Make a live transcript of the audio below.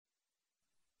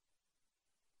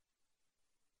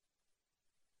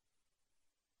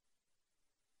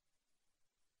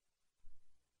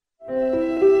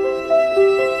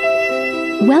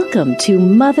Welcome to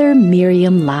Mother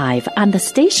Miriam Live on the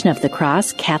Station of the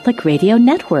Cross Catholic Radio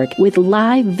Network with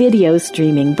live video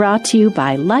streaming brought to you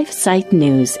by LifeSite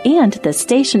News and the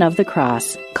Station of the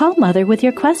Cross. Call Mother with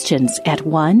your questions at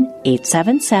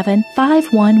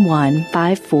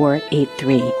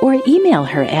 1-877-511-5483 or email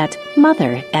her at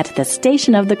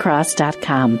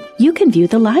mother@thestationofthecross.com. You can view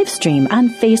the live stream on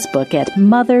Facebook at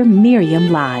Mother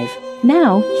Miriam Live.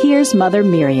 Now, here's Mother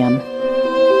Miriam.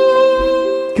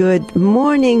 Good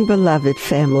morning, beloved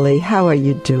family. How are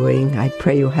you doing? I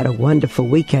pray you had a wonderful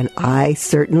weekend. I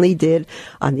certainly did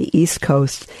on the East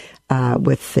Coast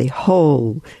with the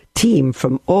whole team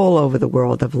from all over the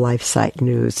world of LifeSite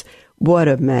News. What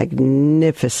a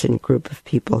magnificent group of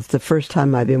people. It's the first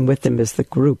time I've been with them as the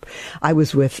group. I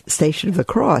was with Station of the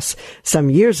Cross some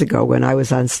years ago when I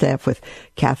was on staff with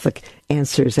Catholic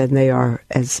Answers, and they are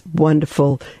as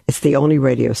wonderful. It's the only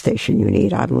radio station you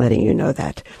need. I'm letting you know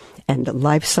that. And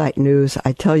LifeSite News,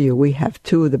 I tell you, we have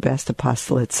two of the best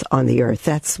apostolates on the earth.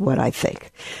 That's what I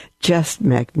think. Just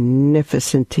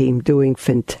magnificent team doing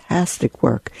fantastic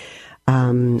work.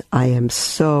 I am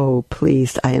so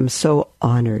pleased. I am so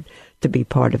honored to be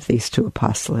part of these two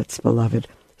apostolates, beloved.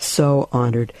 So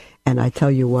honored. And I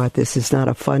tell you what, this is not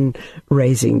a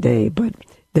fundraising day, but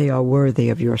they are worthy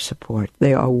of your support.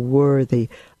 They are worthy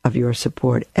of your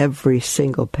support. Every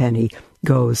single penny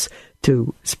goes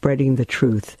to spreading the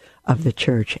truth of the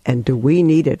church. And do we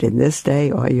need it in this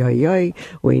day? Oy, oy, oy.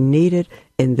 We need it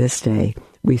in this day.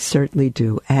 We certainly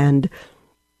do. And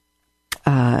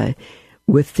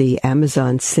with the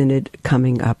Amazon Synod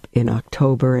coming up in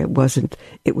October, it was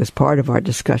part of our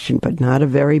discussion, but not a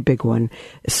very big one.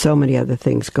 So many other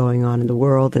things going on in the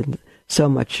world and so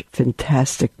much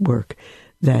fantastic work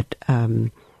that that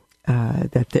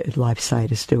the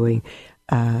LifeSite is doing.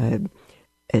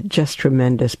 Just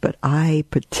tremendous, but I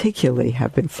particularly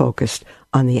have been focused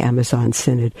on the Amazon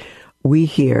Synod. We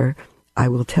here, I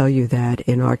will tell you that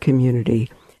in our community,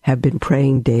 have been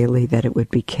praying daily that it would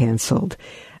be canceled.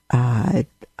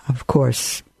 Of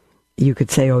course, you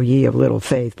could say, oh, ye of little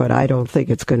faith, but I don't think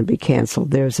it's going to be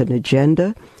canceled. There's an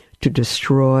agenda to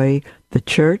destroy the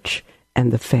church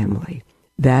and the family.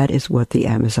 That is what the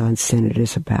Amazon Synod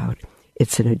is about.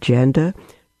 It's an agenda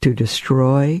to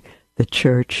destroy the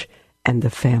church and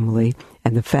the family.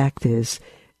 And the fact is,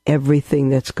 everything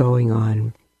that's going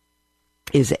on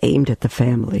is aimed at the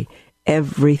family.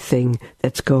 Everything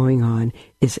that's going on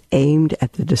is aimed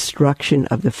at the destruction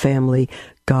of the family,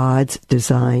 God's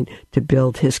design to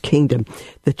build his kingdom.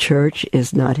 The church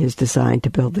is not his design to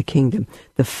build the kingdom.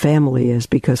 The family is,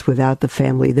 because without the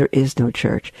family, there is no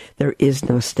church. There is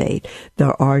no state.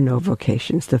 There are no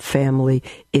vocations. The family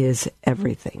is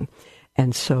everything.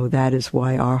 And so that is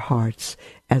why our hearts,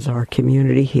 as our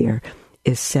community here,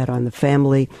 is set on the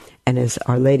family. And as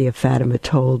Our Lady of Fatima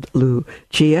told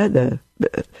Lucia,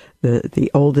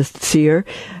 the oldest seer,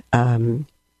 the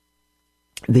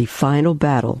final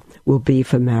battle will be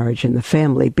for marriage and the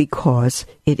family, because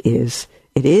it is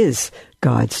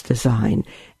God's design.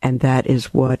 And that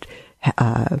is what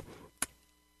for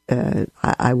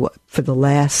the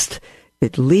last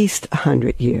at least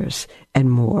 100 years and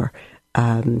more,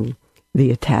 the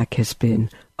attack has been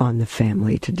on the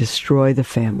family, to destroy the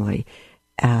family.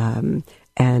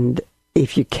 And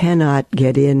if you cannot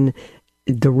get in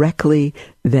directly,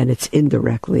 then it's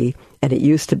indirectly. And it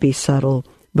used to be subtle,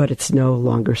 but it's no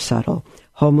longer subtle.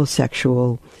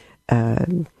 Homosexual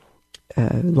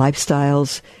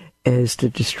lifestyles is to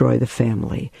destroy the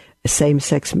family.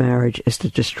 Same-sex marriage is to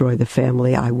destroy the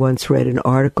family. I once read an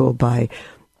article by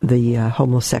the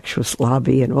homosexuals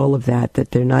lobby and all of that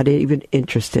they're not even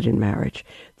interested in marriage.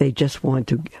 They just want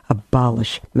to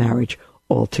abolish marriage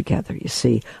altogether. You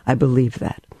see, I believe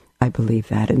that.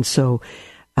 And so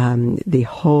the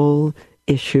whole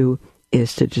issue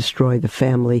is to destroy the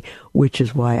family, which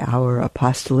is why our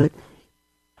apostolate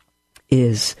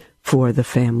is for the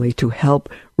family, to help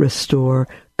restore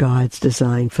God's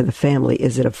design for the family.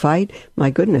 Is it a fight?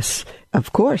 My goodness,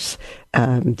 of course.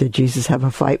 Did Jesus have a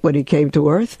fight when he came to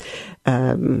earth?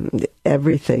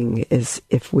 Everything is,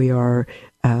 if we are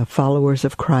followers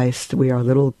of Christ,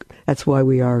 that's why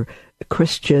we are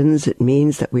Christians. It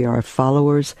means that we are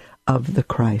followers of the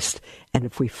Christ. And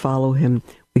if we follow him,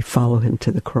 we follow him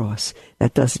to the cross.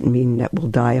 That doesn't mean that we'll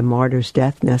die a martyr's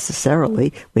death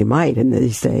necessarily. We might in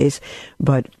these days,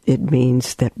 but it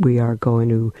means that we are going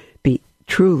to be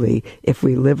truly, if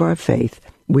we live our faith,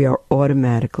 we are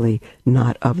automatically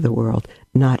not of the world,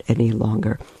 not any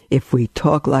longer. If we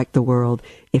talk like the world,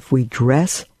 if we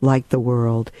dress like the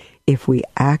world, if we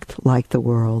act like the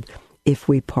world, if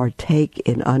we partake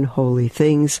in unholy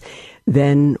things,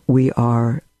 then we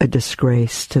are a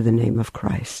disgrace to the name of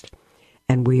Christ.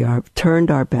 and we are turned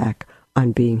our back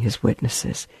on being his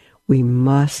witnesses. We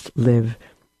must live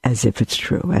as if it's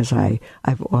true. As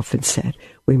I've often said,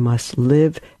 we must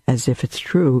live as if it's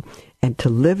true. And to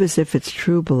live as if it's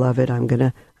true, beloved, I'm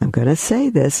gonna say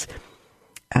this.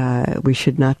 We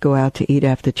should not go out to eat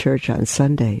after church on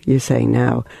Sunday. You're saying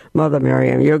now, Mother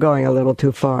Miriam, you're going a little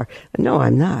too far. No,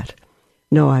 I'm not.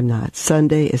 No, I'm not.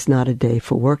 Sunday is not a day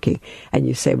for working. And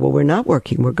you say, well, we're not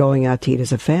working. We're going out to eat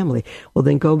as a family. Well,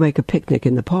 then go make a picnic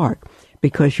in the park,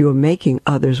 because you're making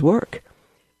others work.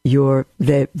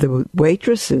 The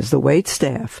waitresses, the wait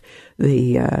staff,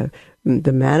 the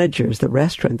managers, the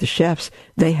restaurant, the chefs,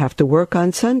 they have to work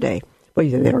on Sunday. Well,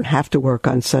 they don't have to work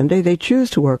on Sunday. They choose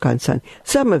to work on Sunday.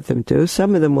 Some of them do.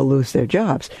 Some of them will lose their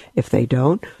jobs if they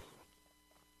don't.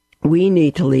 We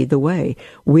need to lead the way.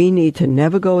 We need to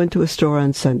never go into a store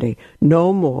on Sunday.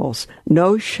 No malls,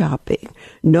 no shopping,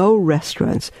 no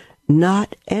restaurants,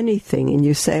 not anything. And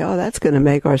you say, oh, that's going to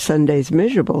make our Sundays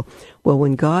miserable. Well,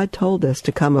 when God told us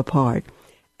to come apart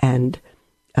and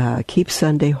keep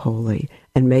Sunday holy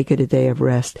and make it a day of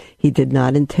rest, he did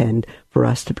not intend for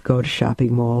us to go to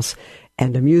shopping malls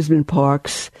and amusement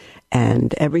parks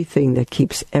and everything that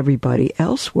keeps everybody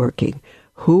else working.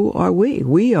 Who are we?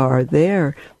 We are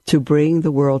there to bring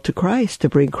the world to Christ, to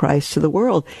bring Christ to the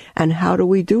world. And how do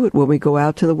we do it? When we go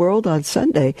out to the world on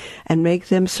Sunday and make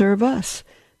them serve us.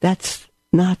 That's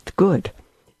not good.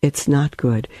 It's not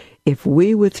good. If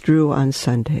we withdrew on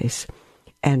Sundays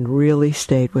and really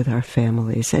stayed with our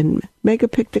families and make a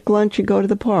picnic lunch and go to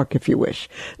the park if you wish.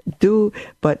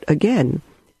 But again,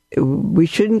 we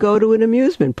shouldn't go to an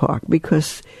amusement park,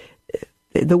 because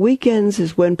the weekends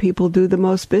is when people do the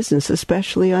most business,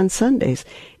 especially on Sundays.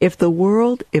 If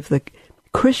the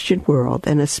Christian world,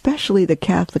 and especially the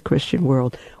Catholic Christian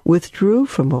world, withdrew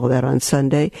from all that on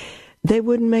Sunday, they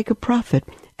wouldn't make a profit,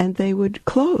 and they would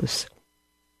close.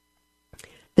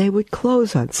 They would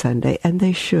close on Sunday, and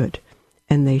they should.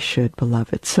 And they should,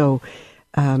 beloved. So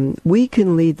we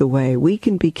can lead the way. We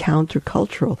can be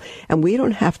countercultural. And we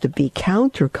don't have to be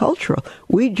countercultural.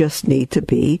 We just need to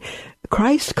be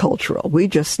Christ cultural. We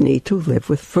just need to live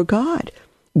for God.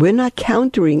 We're not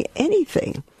countering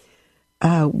anything.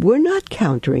 We're not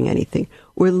countering anything.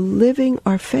 We're living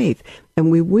our faith.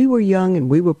 And we were young and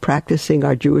we were practicing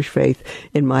our Jewish faith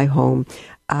in my home.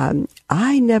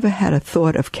 I never had a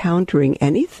thought of countering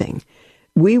anything.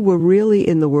 We were really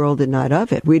in the world and not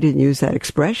of it. We didn't use that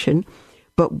expression,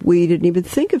 but we didn't even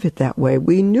think of it that way.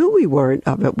 We knew we weren't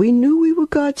of it. We knew we were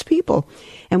God's people,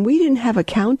 and we didn't have a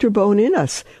counterbone in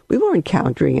us. We weren't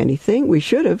countering anything. We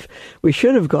should have. We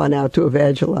should have gone out to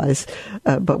evangelize,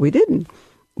 but we didn't.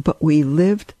 But we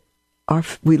lived our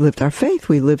faith.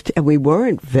 And we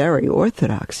weren't very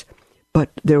orthodox, but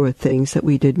there were things that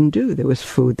we didn't do. There was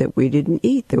food that we didn't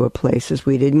eat. There were places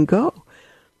we didn't go.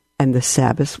 And the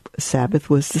Sabbath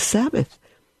was the Sabbath.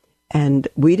 And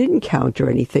we didn't counter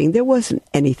anything. There wasn't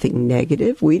anything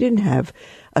negative. We didn't have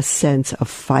a sense of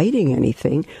fighting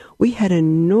anything. We had an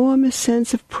enormous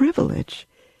sense of privilege.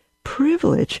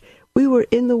 Privilege. We were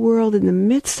in the world, in the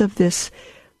midst of this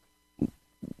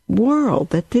world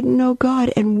that didn't know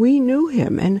God, and we knew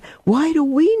him. And why do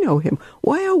we know him?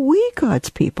 Why are we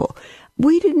God's people?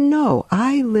 We didn't know.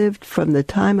 I lived from the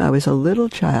time I was a little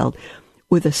child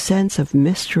with a sense of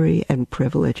mystery and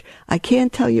privilege. I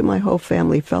can't tell you my whole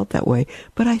family felt that way,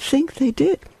 but I think they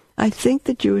did. I think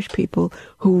the Jewish people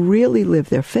who really live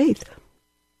their faith,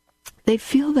 they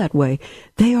feel that way.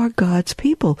 They are God's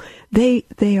people. They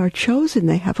are chosen.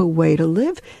 They have a way to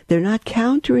live. They're not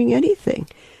countering anything.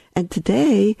 And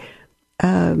today,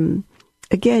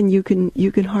 again, you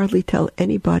can hardly tell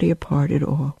anybody apart at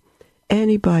all.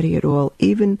 Anybody at all,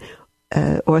 even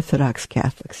Orthodox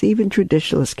Catholics, even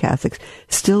traditionalist Catholics,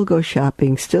 still go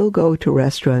shopping, still go to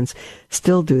restaurants,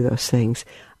 still do those things.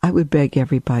 I would beg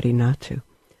everybody not to.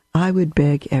 I would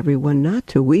beg everyone not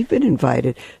to. We've been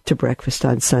invited to breakfast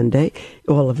on Sunday,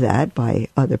 all of that by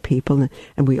other people,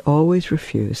 and we always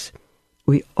refuse.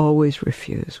 We always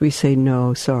refuse. We say,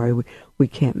 no, sorry, we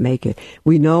can't make it.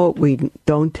 We know we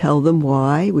don't tell them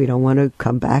why. We don't want to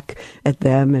come back at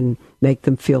them and make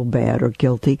them feel bad or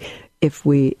guilty. If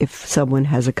someone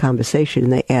has a conversation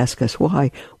and they ask us why,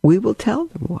 we will tell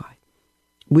them why.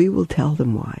 We will tell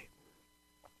them why.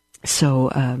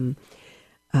 So,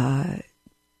 I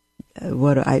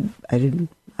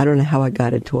don't know how I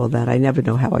got into all that. I never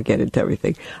know how I get into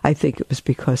everything. I think it was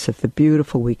because of the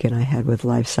beautiful weekend I had with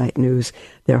LifeSite News,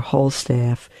 their whole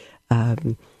staff,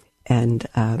 and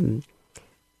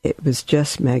it was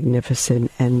just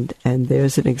magnificent. And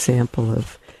there's an example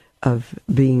of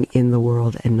being in the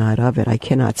world and not of it. I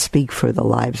cannot speak for the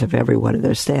lives of every one of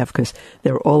their staff because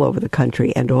they're all over the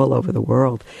country and all over the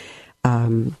world.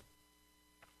 but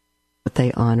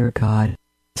they honor God.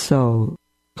 So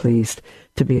pleased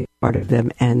to be a part of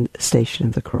them and Station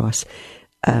of the Cross.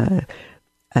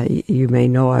 You may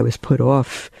know I was put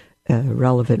off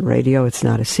Relevant Radio. It's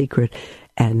not a secret.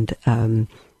 And,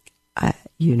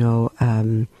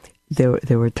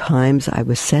 there were times I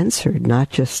was censored, not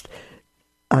just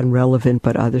on Relevant,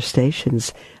 but other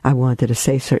stations. I wanted to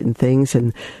say certain things,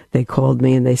 and they called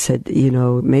me and they said,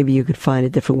 maybe you could find a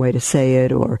different way to say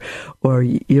it, or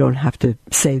you don't have to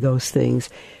say those things.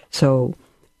 So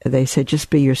they said,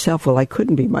 just be yourself. Well, I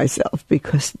couldn't be myself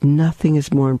because nothing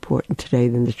is more important today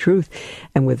than the truth.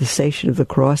 And with the Station of the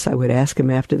Cross, I would ask them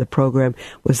after the program,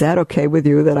 was that okay with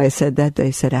you that I said that?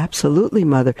 They said, absolutely,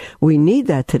 Mother. We need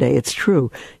that today. It's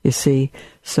true, you see.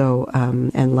 So,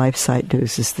 and LifeSite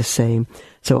News is the same.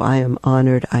 So I am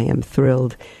honored, I am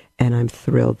thrilled, and I'm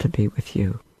thrilled to be with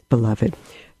you, beloved.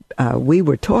 We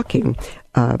were talking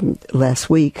last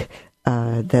week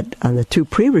that on the 2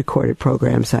 pre-recorded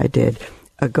programs I did,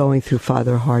 going through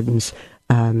Father Hardin's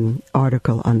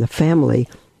article on the family.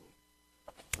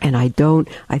 And I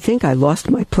think I lost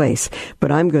my place,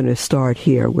 but I'm going to start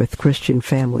here with Christian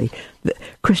family,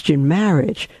 Christian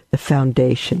marriage, the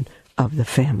foundation of the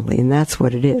family. And that's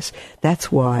what it is.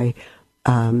 That's why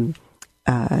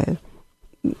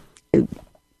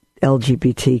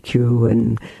LGBTQ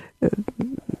and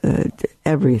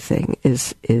everything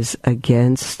is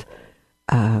against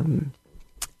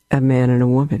a man and a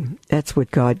woman. That's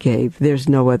what God gave. There's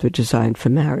no other design for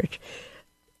marriage.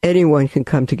 Anyone can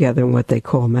come together in what they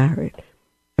call marriage,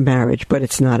 but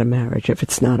it's not a marriage. If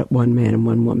it's not one man and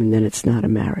one woman, then it's not a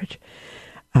marriage.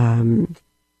 I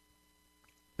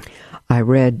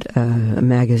read a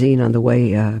magazine on the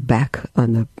way back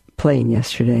on the plane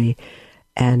yesterday,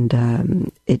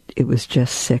 and it was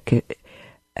just sick.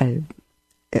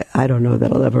 I don't know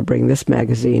that I'll ever bring this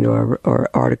magazine or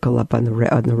article up on the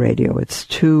radio. It's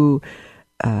too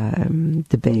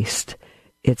debased.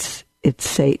 It's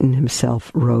Satan himself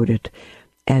wrote it,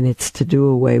 and it's to do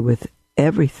away with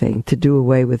everything, to do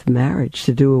away with marriage,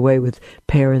 to do away with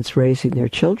parents raising their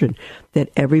children. That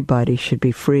everybody should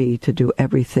be free to do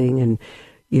everything, and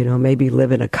maybe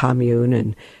live in a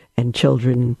commune, and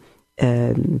children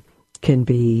can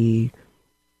be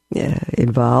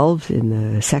involved in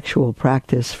the sexual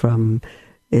practice from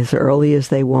as early as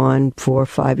they want, 4 or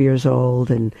 5 years old,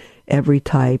 and every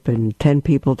type, and 10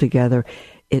 people together.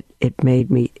 It made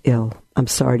me ill. I'm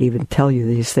sorry to even tell you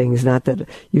these things. Not that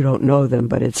you don't know them,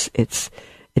 but it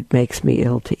makes me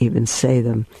ill to even say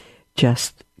them.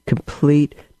 Just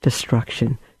complete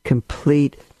destruction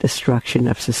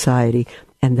of society,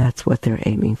 and that's what they're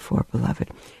aiming for,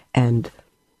 beloved. And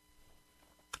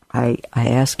I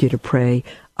ask you to pray.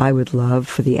 I would love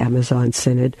for the Amazon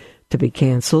Synod to be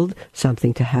canceled,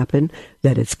 something to happen,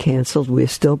 that it's canceled. We're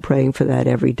still praying for that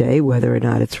every day, whether or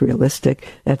not it's realistic.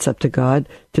 That's up to God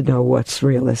to know what's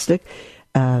realistic.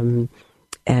 And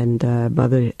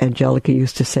Mother Angelica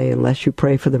used to say, unless you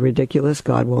pray for the ridiculous,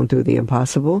 God won't do the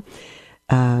impossible.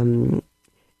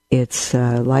 It's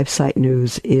LifeSite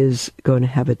News is going to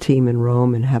have a team in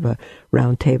Rome and have a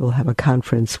round table, have a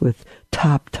conference with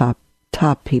top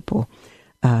people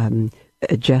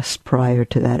just prior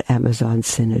to that Amazon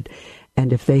Synod.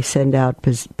 And if they send out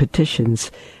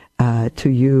petitions to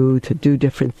you to do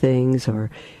different things, or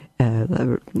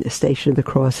Station of the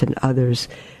Cross and others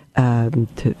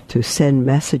to send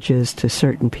messages to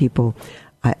certain people,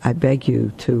 I beg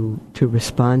you to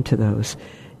respond to those.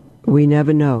 We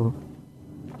never know.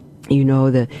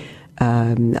 That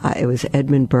it was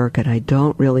Edmund Burke, and I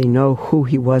don't really know who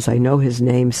he was. I know his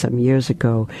name some years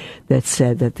ago, that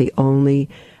said that the only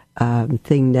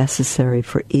thing necessary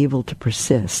for evil to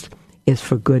persist is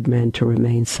for good men to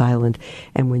remain silent.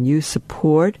 And when you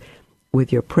support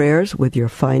with your prayers, with your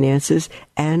finances,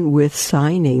 and with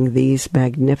signing these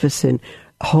magnificent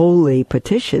holy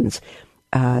petitions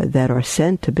that are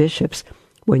sent to bishops,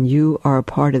 when you are a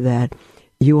part of that,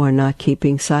 you are not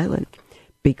keeping silent,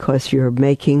 because you're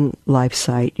making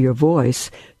LifeSite your voice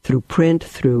through print,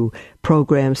 through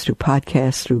programs, through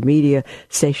podcasts, through media.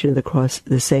 Station of the Cross,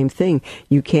 the same thing.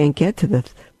 You can't get to the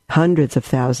hundreds of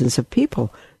thousands of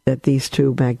people that these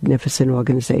two magnificent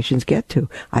organizations get to.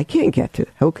 I can't get to.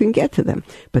 Who can get to them?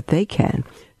 But they can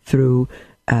through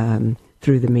the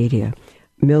media.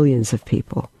 Millions of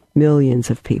people,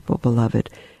 beloved.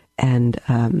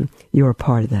 And you're a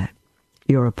part of that.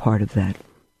 You're a part of that.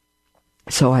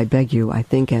 So I beg you, I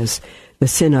think as the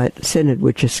synod,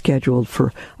 which is scheduled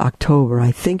for October,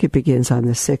 I think it begins on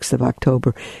the 6th of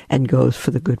October and goes for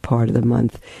the good part of the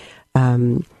month.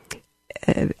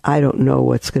 I don't know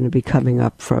what's going to be coming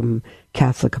up from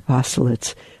Catholic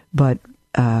apostolates, but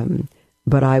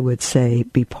But I would say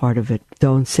be part of it.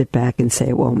 Don't sit back and say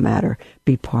it won't matter.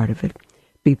 Be part of it.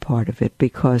 Be part of it,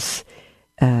 because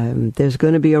there's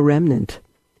going to be a remnant.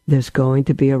 There's going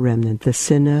to be a remnant. The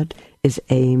synod is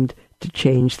aimed to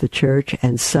change the church,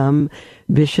 and some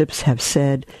bishops have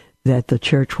said that the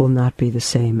church will not be the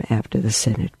same after the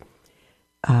synod.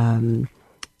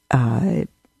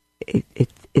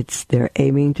 They're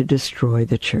aiming to destroy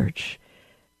the church,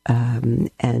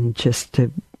 and just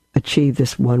to achieve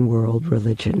this one world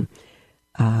religion.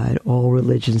 All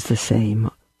religions the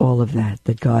same, all of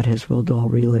that God has willed all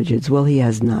religions. Well, he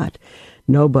has not.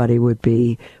 Nobody would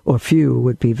be, or few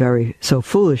would be very so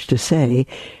foolish to say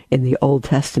in the Old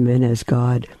Testament, as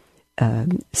God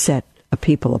set a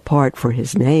people apart for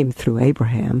his name through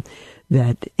Abraham,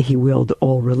 that he willed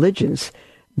all religions.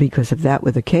 Because if that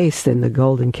were the case, then the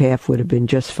golden calf would have been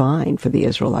just fine for the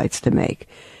Israelites to make.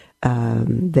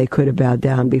 They could have bowed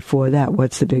down before that.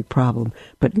 What's the big problem?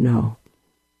 But no,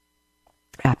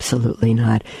 absolutely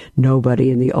not. Nobody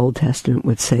in the Old Testament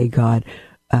would say God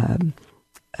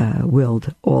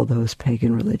willed all those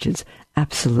pagan religions.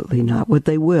 Absolutely not. What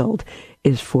they willed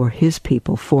is for his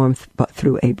people, formed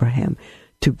through Abraham,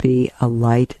 to be a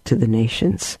light to the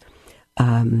nations,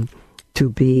 to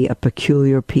be a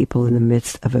peculiar people in the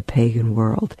midst of a pagan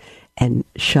world, and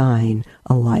shine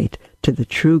a light to the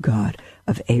true God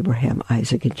of Abraham,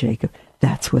 Isaac, and Jacob.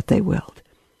 That's what they willed,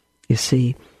 you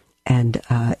see. And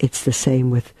it's the same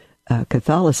with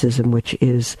Catholicism, which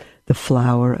is the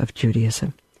flower of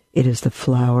Judaism. It is the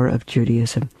flower of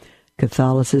Judaism.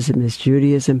 Catholicism is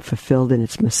Judaism fulfilled in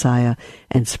its Messiah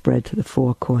and spread to the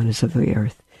four corners of the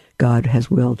earth. God has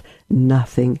willed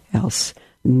nothing else,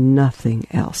 nothing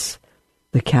else.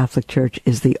 The Catholic Church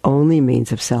is the only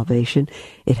means of salvation.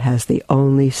 It has the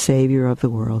only Savior of the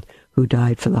world, who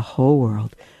died for the whole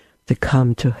world, to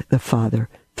come to the Father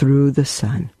through the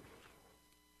Son.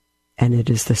 And it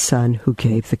is the Son who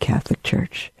gave the Catholic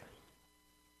Church.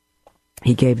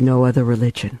 He gave no other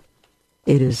religion.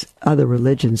 Other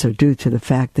religions are due to the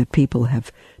fact that people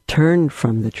have turned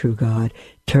from the true God,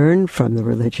 turned from the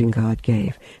religion God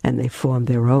gave, and they formed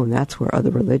their own. That's where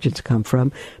other religions come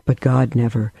from, but God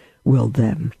never willed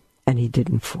them, and he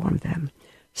didn't form them.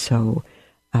 So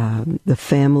the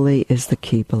family is the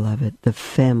key, beloved. The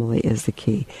family is the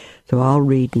key. So I'll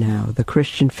read now. The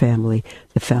Christian family,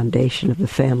 the foundation of the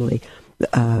family,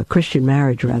 Christian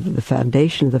marriage, rather, the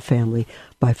foundation of the family,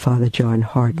 by Father John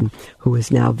Hardon, who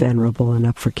is now venerable and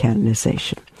up for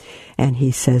canonization. And he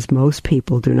says most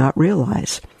people do not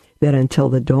realize that until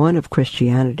the dawn of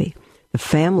Christianity, the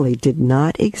family did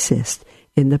not exist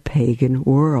in the pagan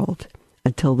world.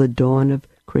 Until the dawn of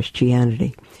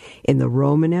Christianity. In the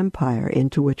Roman Empire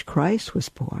into which Christ was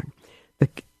born, the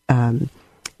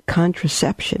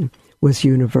contraception was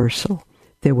universal.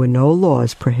 There were no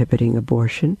laws prohibiting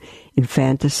abortion.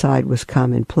 Infanticide was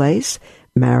commonplace.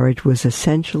 Marriage was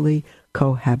essentially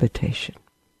cohabitation.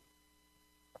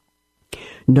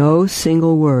 No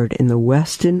single word in the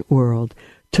Western world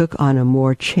took on a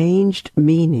more changed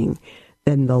meaning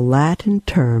than the Latin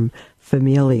term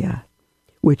familia,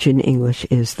 which in English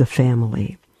is the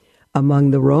family.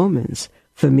 Among the Romans,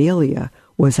 familia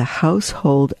was a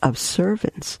household of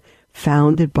servants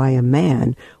founded by a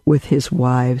man with his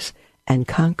wives and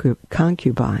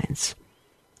concubines.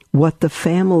 What the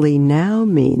family now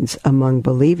means among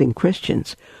believing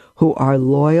Christians who are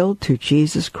loyal to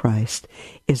Jesus Christ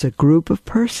is a group of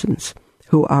persons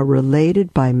who are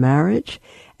related by marriage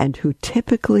and who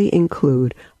typically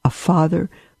include a father,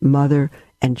 mother,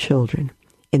 and children.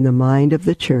 In the mind of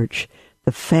the church,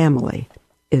 the family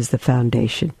is the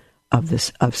foundation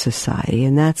of society,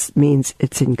 and that means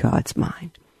it's in God's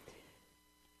mind.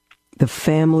 The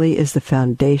family is the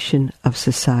foundation of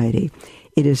society.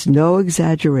 It is no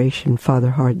exaggeration,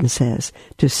 Father Hardon says,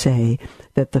 to say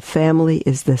that the family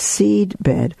is the seed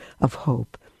bed of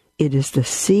hope. It is the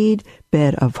seed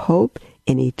bed of hope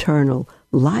in eternal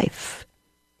life,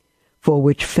 for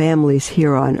which families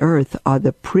here on earth are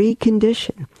the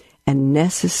precondition and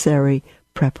necessary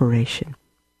preparation.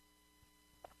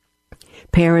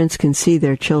 Parents can see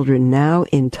their children now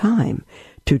in time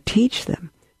to teach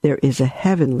them there is a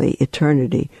heavenly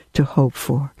eternity to hope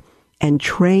for, and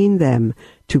train them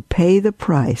to pay the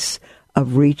price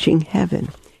of reaching heaven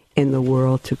in the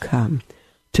world to come.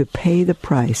 To pay the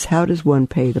price. How does one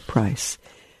pay the price?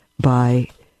 By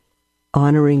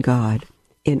honoring God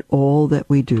in all that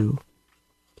we do.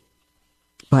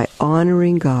 By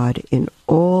honoring God in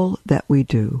all that we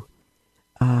do.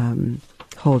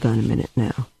 Hold on a minute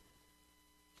now.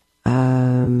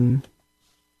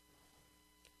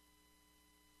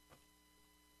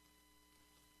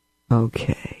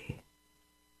 Okay.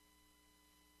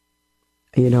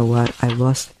 You know what? I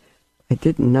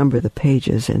didn't number the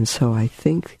pages, and so I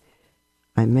think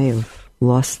I may have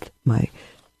lost my,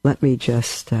 let me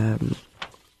just,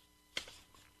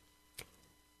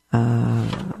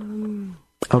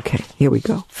 okay, here we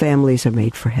go. Families are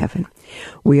made for heaven.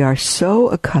 We are so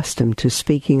accustomed to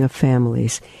speaking of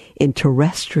families in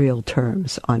terrestrial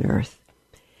terms on earth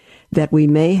that we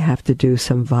may have to do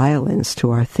some violence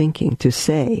to our thinking to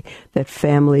say that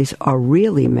families are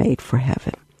really made for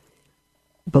heaven.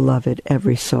 Beloved,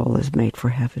 every soul is made for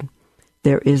heaven.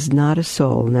 There is not a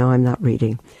soul, now I'm not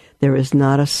reading, there is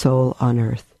not a soul on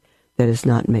earth that is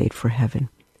not made for heaven.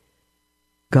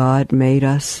 God made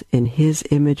us in his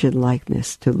image and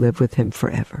likeness to live with him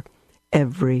forever.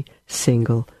 Every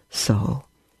single soul.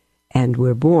 And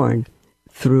we're born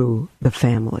through the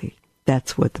family.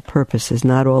 That's what the purpose is.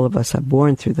 Not all of us are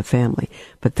born through the family,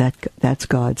 but that's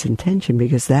God's intention,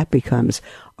 because that becomes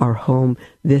our home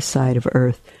this side of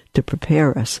earth to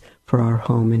prepare us for our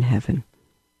home in heaven.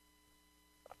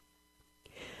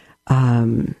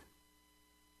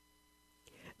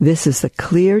 This is the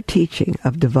clear teaching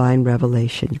of divine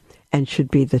revelation and should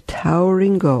be the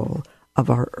towering goal of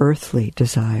our earthly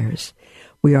desires.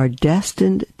 We are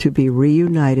destined to be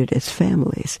reunited as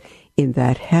families in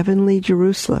that heavenly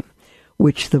Jerusalem,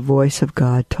 which the voice of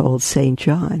God told St.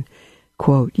 John,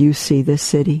 quote, "You see this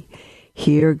city?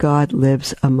 Here God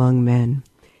lives among men.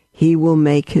 He will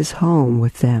make his home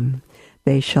with them.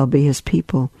 They shall be his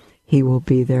people. He will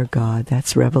be their God."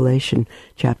 That's Revelation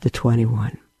chapter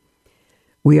 21.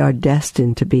 We are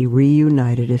destined to be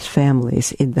reunited as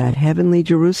families in that heavenly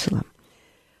Jerusalem,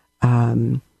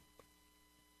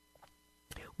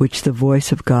 which the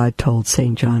voice of God told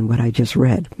St. John, what I just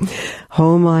read.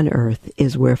 Home on earth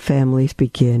is where families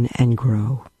begin and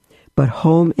grow. But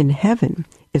home in heaven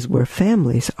is where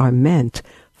families are meant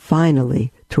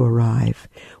finally to arrive,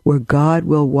 where God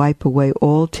will wipe away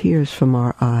all tears from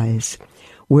our eyes,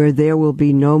 where there will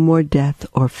be no more death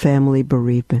or family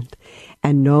bereavement,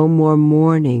 and no more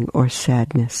mourning or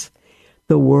sadness.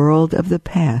 The world of the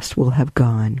past will have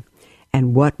gone,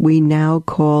 and what we now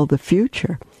call the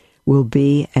future will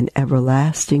be an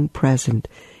everlasting present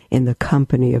in the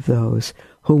company of those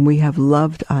whom we have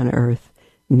loved on earth,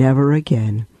 never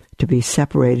again to be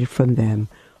separated from them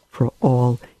for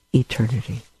all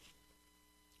eternity.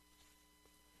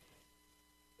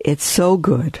 It's so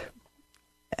good.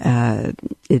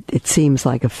 It seems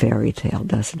like a fairy tale,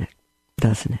 doesn't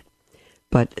it?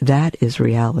 But that is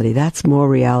reality. That's more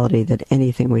reality than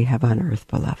anything we have on earth,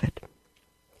 beloved.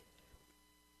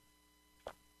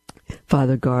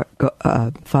 Father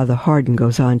Hardin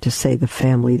goes on to say the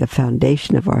family, the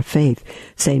foundation of our faith.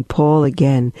 St. Paul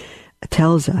again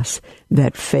tells us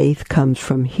that faith comes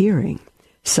from hearing.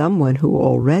 Someone who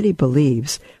already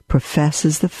believes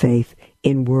professes the faith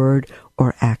in word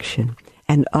or action.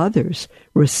 And others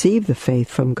receive the faith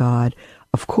from God,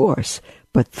 of course,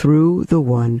 but through the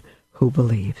one who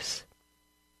believes.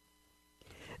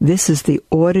 This is the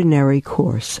ordinary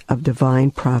course of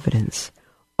divine providence.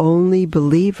 Only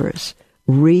believers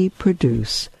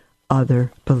reproduce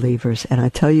other believers. And I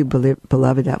tell you,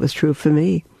 beloved, that was true for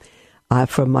me.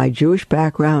 From my Jewish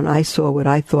background, I saw what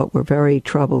I thought were very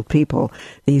troubled people,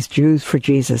 these Jews for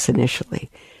Jesus initially.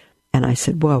 And I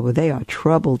said, well, they are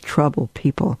troubled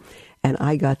people. And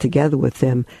I got together with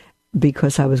them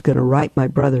because I was going to write my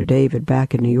brother David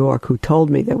back in New York, who told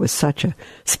me there was such a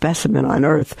specimen on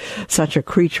earth, such a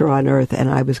creature on earth. And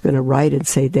I was going to write and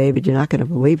say, David, you're not going to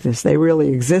believe this. They really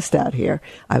exist out here.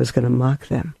 I was going to mock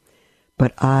them.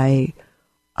 But I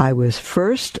was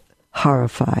first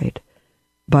horrified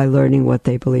by learning what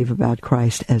they believe about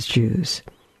Christ as Jews.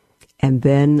 And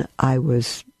then I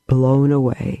was blown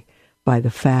away by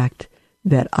the fact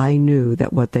that I knew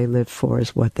that what they lived for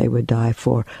is what they would die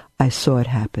for. I saw it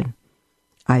happen.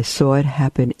 I saw it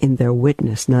happen in their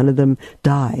witness. None of them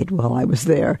died while I was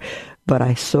there, but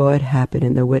I saw it happen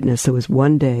in their witness. There was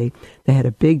one day they had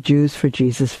a big Jews for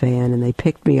Jesus van, and they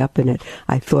picked me up in it.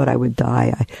 I thought I would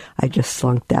die. I just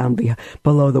slunk down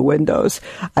below the windows.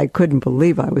 I couldn't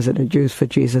believe I was in a Jews for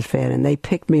Jesus van, and they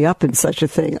picked me up in such a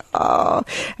thing. Oh,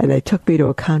 and they took me to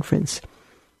a conference.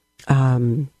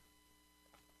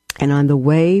 And on the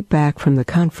way back from the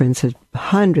conference,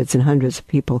 hundreds and hundreds of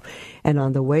people, and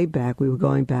on the way back, we were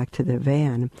going back to the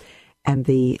van, and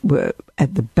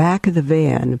at the back of the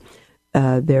van,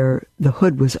 the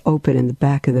hood was open in the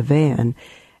back of the van,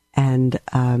 and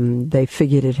they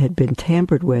figured it had been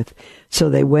tampered with, so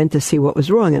they went to see what was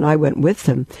wrong, and I went with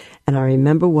them, and I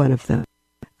remember one of them,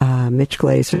 Mitch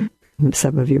Glaser,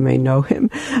 some of you may know him,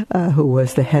 who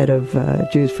was the head of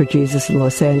Jews for Jesus in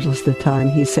Los Angeles at the time.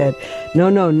 He said, no,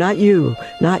 not you,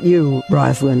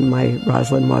 Rosalind.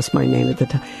 Rosalind was my name at the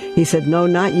time. He said, no,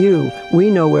 not you. We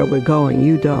know where we're going.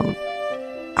 You don't.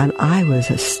 And I was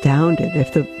astounded.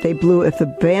 If the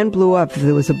band blew up, if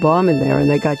there was a bomb in there and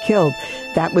they got killed,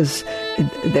 that was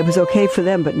okay for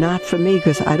them, but not for me,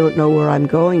 because I don't know where I'm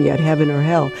going yet, heaven or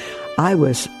hell.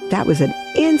 That was an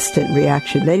instant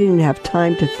reaction. They didn't have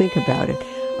time to think about it.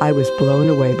 I was blown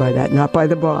away by that, not by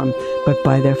the bomb, but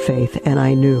by their faith. And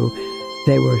I knew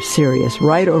they were serious,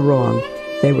 right or wrong.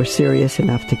 They were serious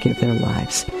enough to give their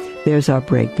lives. There's our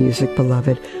break music,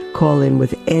 beloved. Call in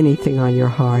with anything on your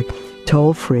heart.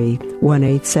 Toll free,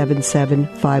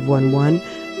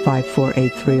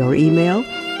 1-877-511-5483, or email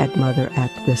at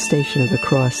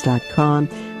mother@thestationofthecross.com.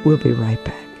 We'll be right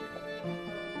back.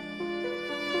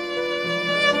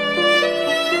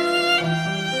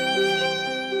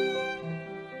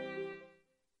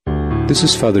 This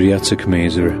is Father Jacek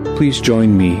Mazer. Please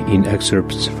join me in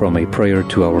excerpts from a prayer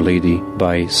to Our Lady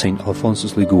by St.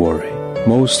 Alphonsus Liguori.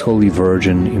 Most Holy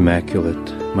Virgin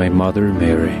Immaculate, my Mother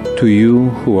Mary, to you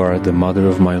who are the Mother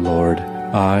of my Lord,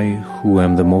 I, who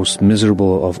am the most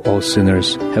miserable of all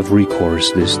sinners, have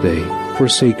recourse this day.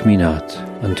 Forsake me not,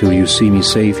 until you see me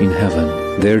safe in heaven,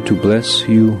 there to bless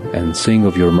you and sing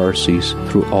of your mercies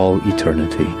through all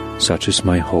eternity. Such is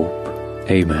my hope.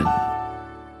 Amen.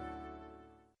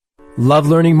 Love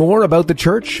learning more about the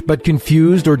Church, but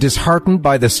confused or disheartened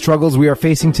by the struggles we are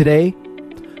facing today?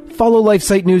 Follow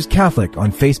LifeSite News Catholic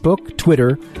on Facebook,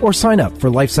 Twitter, or sign up for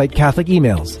LifeSite Catholic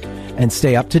emails and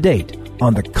stay up to date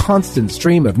on the constant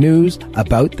stream of news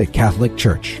about the Catholic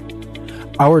Church.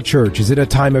 Our Church is in a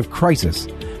time of crisis,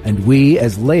 and we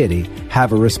as laity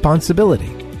have a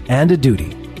responsibility and a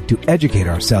duty to educate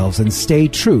ourselves and stay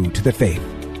true to the faith.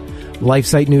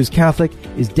 LifeSite News Catholic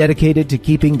is dedicated to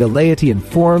keeping the laity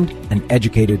informed and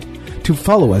educated. To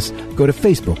follow us, go to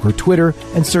Facebook or Twitter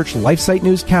and search LifeSite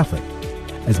News Catholic.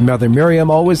 As Mother Miriam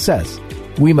always says,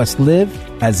 we must live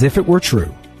as if it were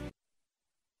true.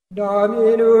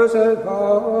 Dominus et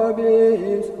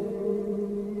vobis,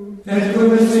 et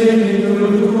cum Spiritu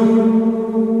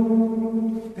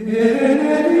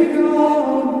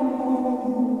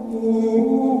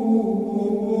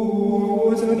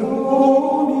benedictus et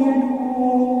Dominus.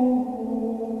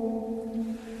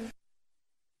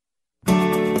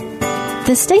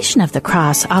 The Station of the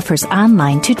Cross offers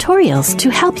online tutorials to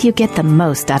help you get the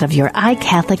most out of your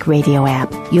iCatholic radio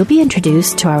app. You'll be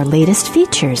introduced to our latest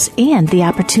features and the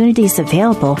opportunities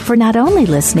available for not only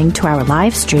listening to our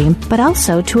live stream, but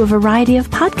also to a variety of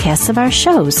podcasts of our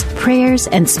shows, prayers,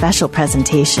 and special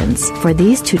presentations. For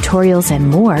these tutorials and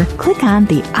more, click on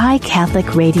the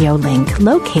iCatholic radio link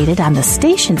located on the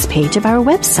station's page of our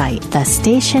website,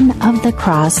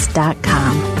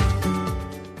 thestationofthecross.com.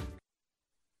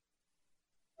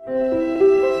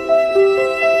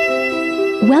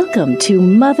 Welcome to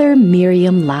Mother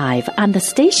Miriam Live on the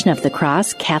Station of the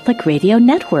Cross Catholic Radio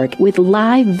Network, with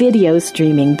live video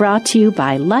streaming brought to you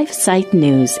by LifeSite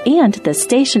News and the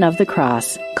Station of the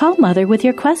Cross. Call Mother with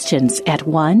your questions at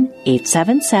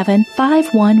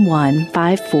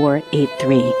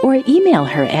 1-877-511-5483 or email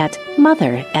her at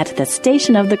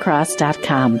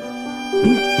mother@thestationofthecross.com.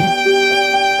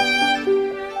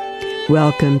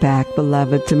 Welcome back,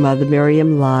 beloved, to Mother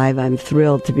Miriam Live. I'm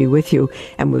thrilled to be with you,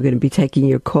 and we're going to be taking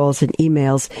your calls and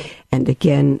emails. And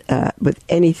again, with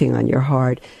anything on your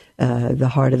heart, the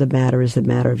heart of the matter is the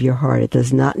matter of your heart. It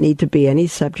does not need to be any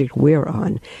subject we're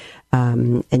on.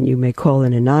 And you may call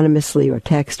in anonymously or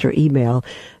text or email.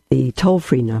 The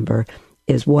toll-free number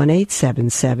is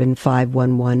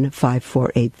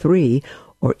 1-877-511-5483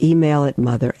 or email at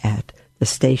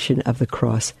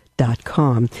mother@thestationofthecross.com.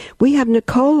 We have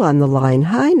Nicole on the line.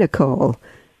 Hi, Nicole.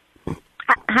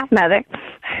 Hi, Mother.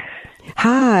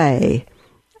 Hi.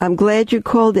 I'm glad you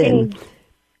called in.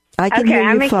 I can hear you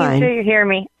I'm making fine. sure you hear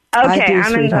me. Okay,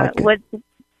 I'm in the woods.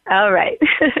 All right.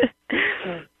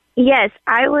 Yes,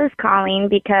 I was calling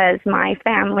because my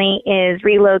family is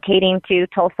relocating to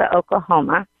Tulsa,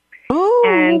 Oklahoma. Oh,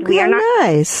 and we are not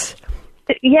nice.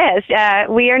 Yes,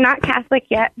 we are not Catholic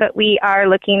yet, but we are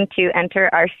looking to enter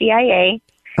RCIA.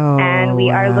 Oh, and we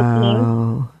are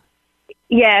looking.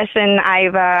 Yes, and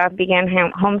I've began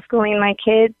homeschooling my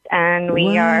kids, and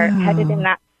we are headed in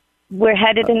that. We're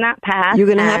headed in that path. You're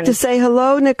going to have to say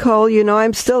hello, Nicole. You know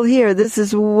I'm still here. This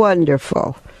is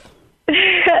wonderful.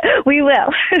 We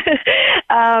will.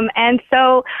 And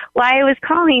so why I was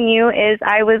calling you is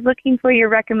I was looking for your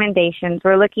recommendations.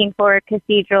 We're looking for a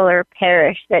cathedral or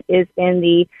parish that is in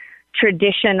the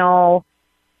traditional,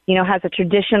 has a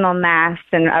traditional Mass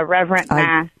and a reverent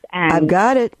Mass And I've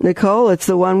got it, Nicole. It's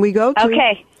the one we go to.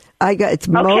 Okay. It's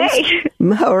most.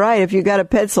 All right. If you got a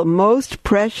pencil, most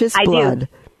precious blood. Do.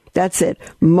 That's it.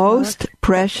 Most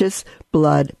precious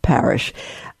blood parish.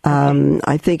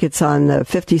 I think it's on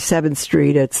 57th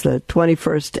Street. It's the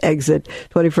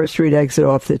 21st Street exit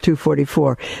off the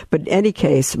 244. But in any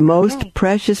case, most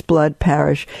precious blood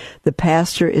parish. The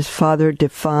pastor is Father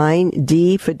Define,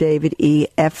 D for David, E,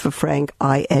 F for Frank,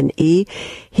 I-N-E.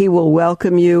 He will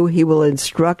welcome you. He will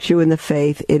instruct you in the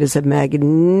faith. It is a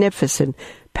magnificent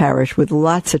parish with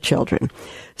lots of children.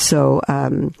 So,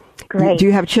 Great. Do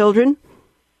you have children?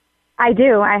 I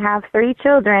do. I have 3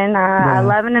 children,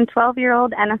 11 and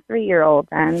 12-year-old and a 3-year-old,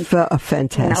 and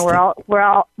fantastic. You know,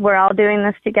 we're all doing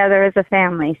this together as a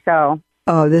family. So.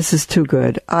 Oh, this is too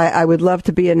good. I would love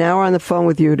to be an hour on the phone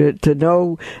with you to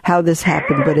know how this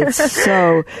happened, but it's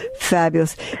so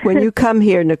fabulous. When you come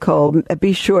here, Nicole,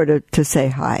 be sure to say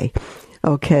hi.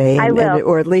 Okay, I will.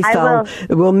 Or at least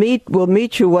we'll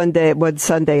meet you one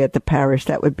Sunday at the parish.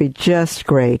 That would be just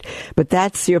great. But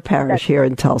that's your parish here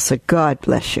in Tulsa. God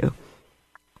bless you.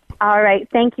 All right.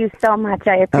 Thank you so much.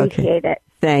 I appreciate it.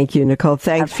 Thank you, Nicole.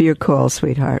 Thanks for your call,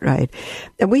 sweetheart. Right.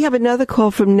 And we have another call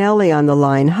from Nellie on the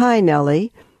line. Hi,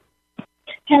 Nellie.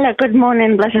 Hello. Good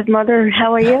morning, Blessed Mother.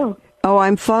 How are you? Oh,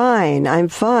 I'm fine.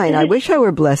 I wish I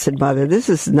were Blessed Mother. This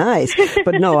is nice.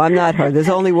 But no, I'm not her. There's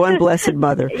only one Blessed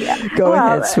Mother. Go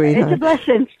ahead, sweetheart. It's a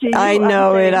blessing to you. I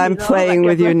know it. I'm playing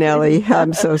with you, Nellie.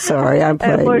 I'm so sorry. I'm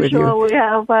playing with you. For sure, we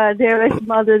have dearest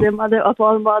Mother, the mother of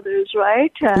all mothers,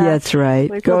 right? That's right.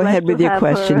 Go ahead with your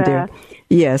question, dear.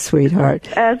 Yes, sweetheart.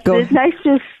 It's nice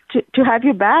to have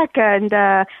you back, and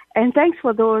thanks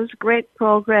for those great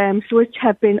programs, which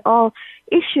have been all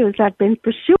issues I've been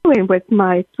pursuing with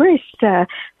my priest,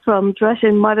 from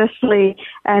dressing modestly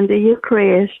and the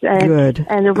Eucharist and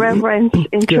the reverence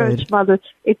in church, Mother.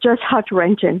 It's just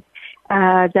heart-wrenching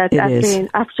that I've been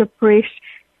asked a priest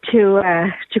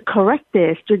to correct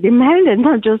this, to demand it,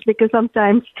 not just because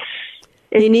sometimes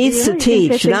he needs to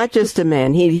teach, not just a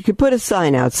man. He could put a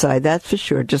sign outside, that's for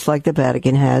sure, just like the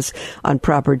Vatican has on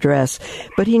proper dress.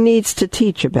 But he needs to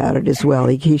teach about it as well.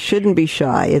 He shouldn't be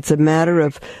shy. It's a matter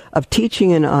of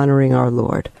teaching and honoring our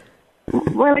Lord.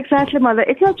 Well, exactly, Mother.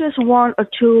 It's not just one or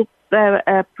two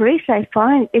priests, I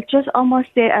find. It's just almost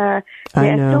they are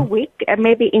so weak,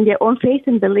 maybe in their own faith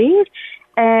and belief.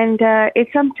 And it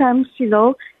sometimes,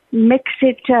 makes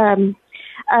it...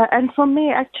 and for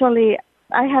me, actually...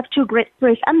 I have 2 great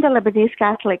priests. I'm the Lebanese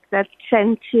Catholic that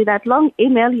sent you that long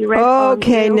email you read.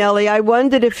 Okay, Nellie. I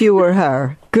wondered if you were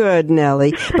her. Good,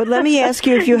 Nellie. But let me ask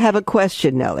you if you have a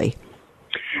question, Nellie.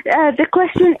 The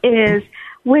question is,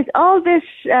 with all this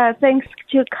things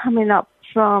coming up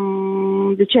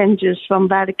from the changes from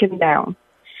Vatican down,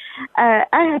 I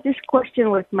had this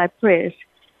question with my priest.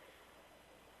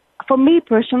 For me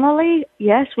personally,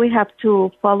 yes, we have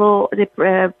to follow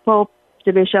the Pope,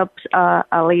 the bishops,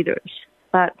 our leaders.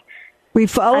 But we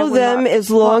follow them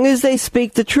as long as they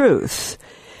speak the truth.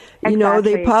 Exactly. You know,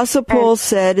 the Apostle Paul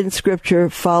said in Scripture,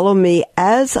 follow me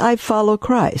as I follow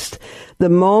Christ. The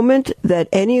moment that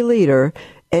any leader,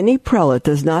 any prelate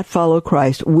does not follow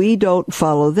Christ, we don't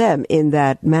follow them in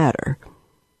that matter.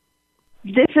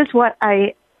 This is what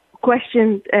I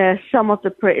questioned some of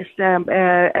the priests,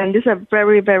 and these are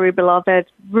very, very beloved,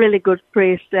 really good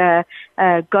priests,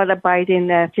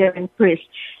 God-abiding, fearing priests.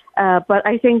 But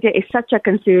I think there is such a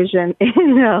confusion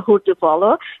in who to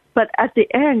follow. But at the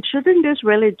end, shouldn't this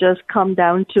really just come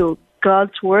down to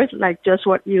God's word, like just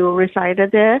what you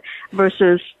recited there,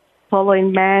 versus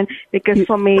following man? Because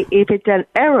for me, if it's an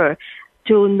error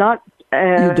to not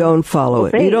you don't follow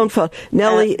it. You don't follow.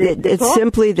 Nellie, it's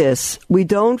simply this. We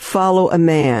don't follow a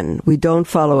man. We don't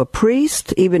follow a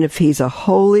priest, even if he's a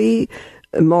holy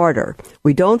martyr.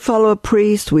 We don't follow a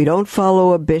priest. We don't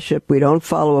follow a bishop. We don't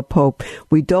follow a pope.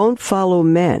 We don't follow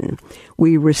men.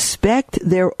 We respect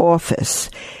their office,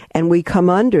 and we come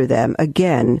under them,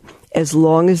 again, as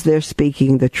long as they're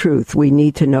speaking the truth. We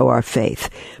need to know our faith.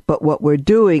 But what we're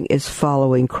doing is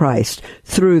following Christ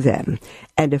through them.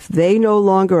 And if they no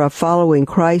longer are following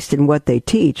Christ in what they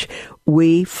teach,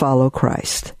 we follow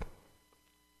Christ.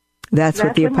 That's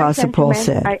what the Apostle Paul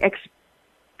said.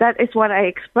 That is what I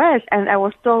expressed, and I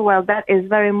was told, well, that is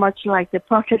very much like the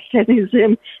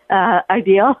Protestantism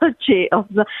ideology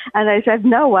and I said,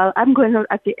 no, well, I'm going to,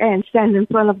 at the end, stand in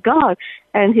front of God,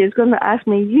 and he's going to ask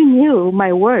me, you knew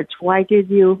my words, why did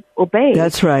you obey?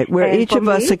 That's right. We're each of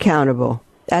us accountable.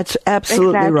 That's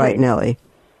absolutely right, Nellie.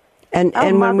 And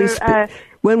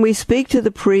when we speak to the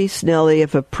priest, Nellie,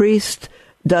 if a priest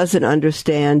doesn't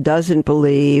understand, doesn't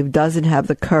believe, doesn't have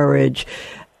the courage,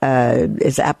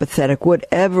 is apathetic,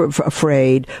 whatever,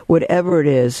 afraid, whatever it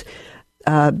is,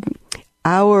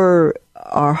 our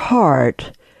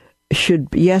heart should,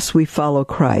 yes, we follow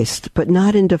Christ, but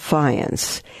not in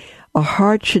defiance. Our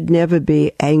heart should never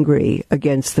be angry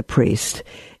against the priest.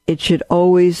 It should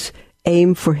always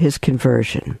aim for his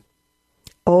conversion.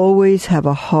 Always have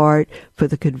a heart for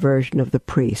the conversion of the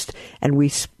priest. And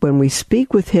when we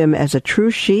speak with him as a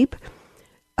true sheep,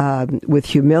 with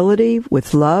humility,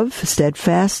 with love,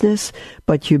 steadfastness,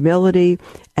 but humility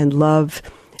and love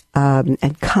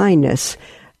and kindness,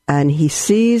 and he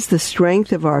sees the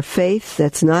strength of our faith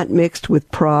that's not mixed with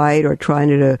pride or trying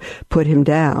to put him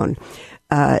down,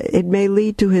 it may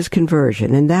lead to his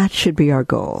conversion, and that should be our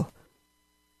goal.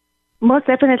 Most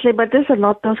definitely, but these are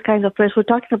not those kinds of priests. We're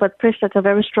talking about priests that are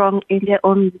very strong in their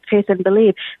own faith and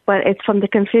belief, but it's from the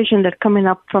confusion that's coming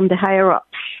up from the higher-ups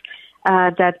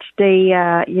that they,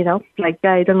 I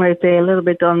don't know if they're a little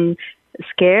bit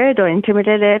scared or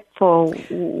intimidated for...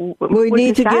 We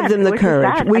need to give them the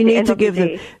courage. We need to give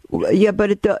them... Yeah,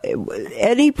 but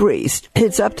any priest,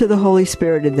 it's up to the Holy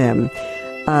Spirit in them.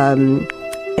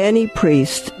 Any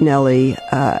priest, Nellie...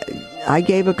 I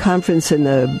gave a conference in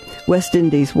the West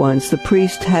Indies once. The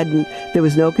priest there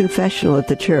was no confessional at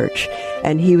the church,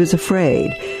 and he was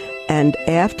afraid. And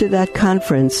after that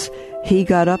conference, he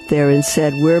got up there and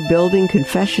said, we're building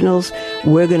confessionals.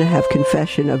 We're going to have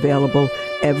confession available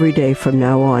every day from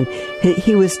now on.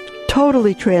 He was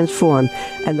totally transformed,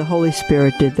 and the Holy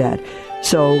Spirit did that.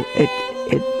 So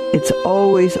it's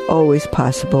always, always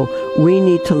possible. We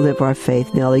need to live our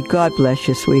faith, Nellie. God bless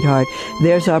you, sweetheart.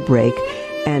 There's our break.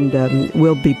 And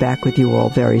we'll be back with you all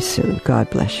very soon. God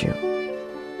bless you.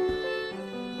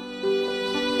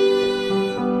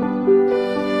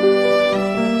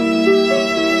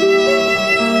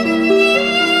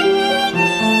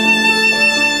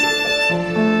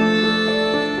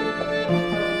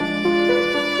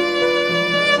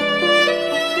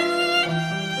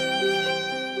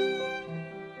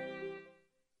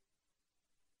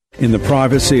 In the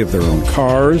privacy of their own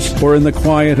cars or in the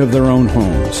quiet of their own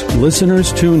homes,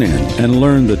 listeners tune in and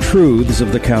learn the truths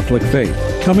of the Catholic faith,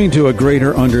 coming to a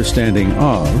greater understanding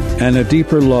of and a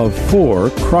deeper love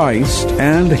for Christ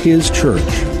and His Church.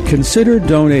 Consider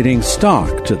donating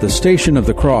stock to the Station of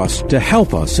the Cross to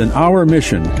help us in our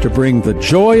mission to bring the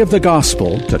joy of the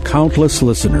gospel to countless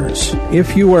listeners.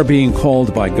 If you are being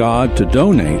called by God to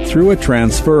donate through a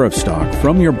transfer of stock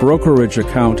from your brokerage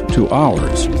account to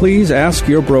ours, please ask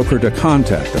your broker to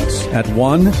contact us at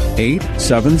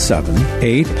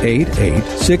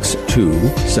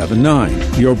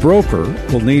 1-877-888-6279. Your broker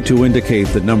will need to indicate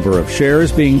the number of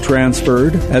shares being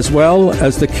transferred as well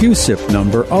as the QSIP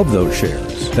number of those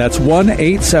shares. That's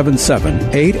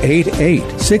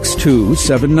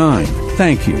 1-877-888-6279.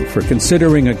 Thank you for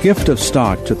considering a gift of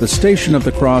stock to the Station of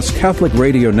the Cross Catholic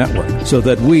Radio Network so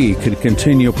that we can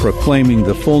continue proclaiming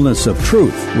the fullness of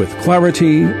truth with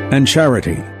clarity and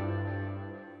charity.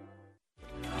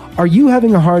 Are you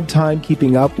having a hard time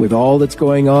keeping up with all that's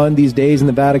going on these days in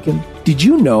the Vatican? Did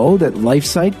you know that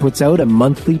LifeSite puts out a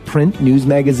monthly print news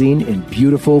magazine in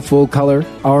beautiful full color?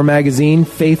 Our magazine,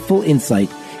 Faithful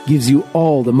Insight, gives you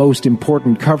all the most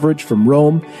important coverage from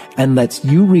Rome and lets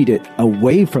you read it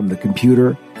away from the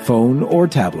computer, phone, or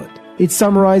tablet. It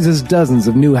summarizes dozens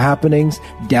of new happenings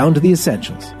down to the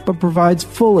essentials, but provides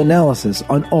full analysis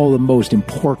on all the most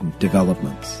important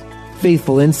developments.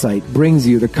 Faithful Insight brings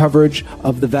you the coverage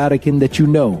of the Vatican that you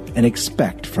know and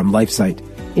expect from LifeSite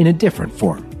in a different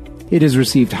form. It has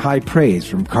received high praise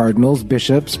from cardinals,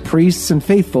 bishops, priests, and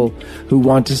faithful who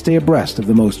want to stay abreast of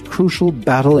the most crucial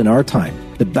battle in our time,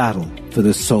 the battle for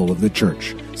the soul of the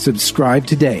Church. Subscribe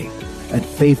today at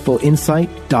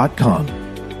faithfulinsight.com,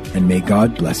 and may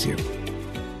God bless you.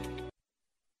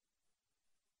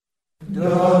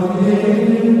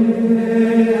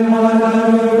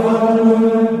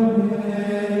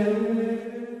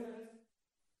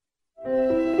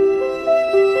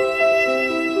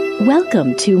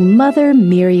 Welcome to Mother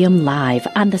Miriam Live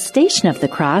on the Station of the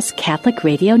Cross Catholic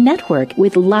Radio Network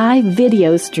with live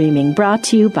video streaming brought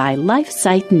to you by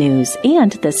LifeSite News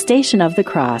and the Station of the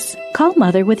Cross. Call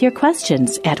Mother with your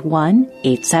questions at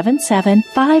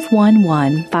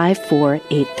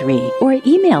 1-877-511-5483 or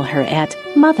email her at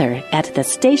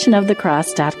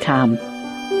mother@thestationofthecross.com.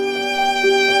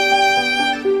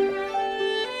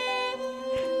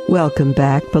 Welcome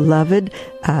back, beloved.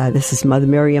 This is Mother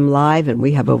Miriam Live, and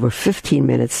we have over 15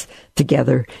 minutes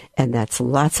together, and that's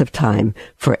lots of time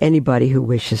for anybody who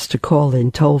wishes to call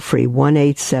in toll-free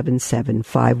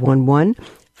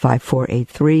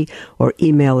 1-877-511-5483 or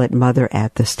email at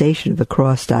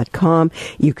mother@thestationofthecross.com.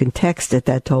 You can text at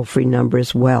that toll-free number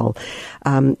as well.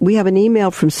 We have an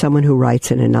email from someone who writes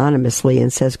in anonymously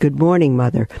and says, "Good morning,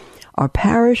 Mother. Our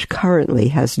parish currently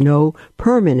has no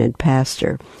permanent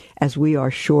pastor, as we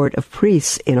are short of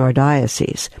priests in our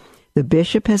diocese. The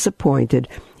bishop has appointed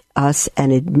us an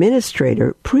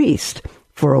administrator priest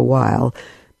for a while,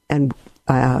 and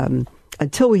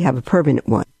until we have a permanent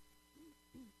one.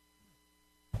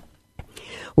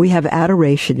 We have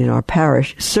adoration in our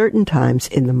parish certain times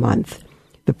in the month.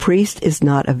 The priest is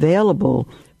not available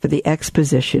for the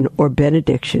exposition or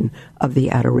benediction of the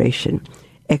adoration.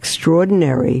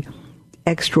 Extraordinary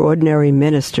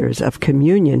ministers of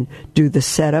communion do the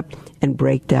setup and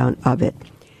breakdown of it.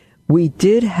 We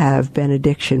did have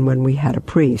benediction when we had a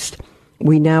priest.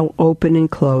 We now open and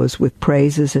close with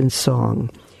praises and song.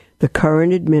 The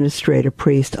current administrator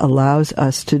priest allows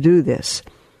us to do this.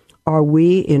 Are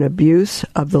we in abuse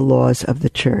of the laws of the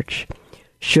church?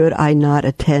 Should I not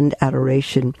attend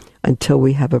adoration until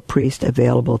we have a priest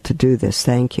available to do this?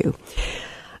 Thank you.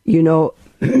 You know,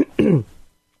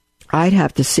 I'd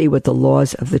have to see what the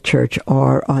laws of the church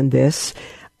are on this.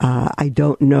 I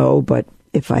don't know, but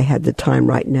if I had the time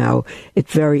right now,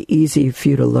 it's very easy for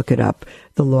you to look it up.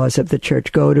 The laws of the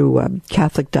church. Go to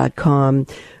Catholic.com,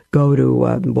 go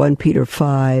to 1 Peter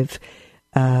 5,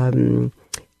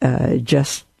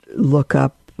 just look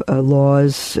up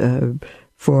laws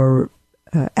for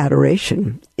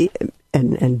adoration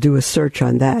and do a search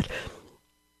on that.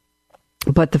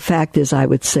 But the fact is, I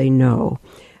would say no.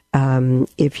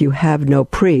 If you have no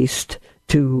priest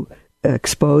to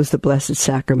expose the Blessed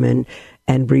Sacrament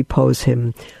and repose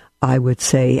him, I would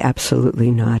say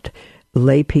absolutely not.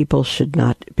 Lay people should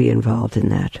not be involved in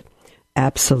that.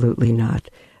 Absolutely not.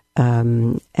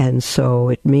 And so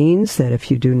it means that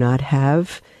if you do not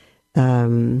have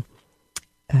a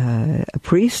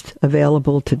priest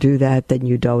available to do that, then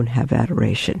you don't have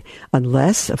adoration.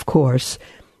 Unless, of course,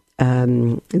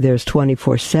 there's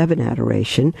 24/7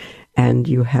 adoration, and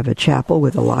you have a chapel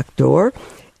with a locked door,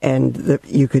 and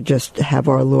you could just have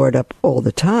Our Lord up all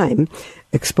the time,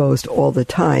 exposed all the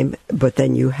time, but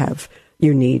then you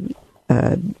need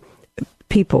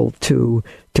people to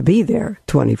be there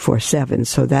 24/7.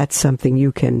 So that's something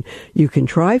you can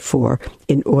try for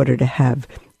in order to have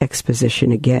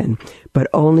exposition again. But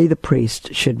only the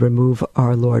priest should remove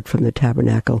Our Lord from the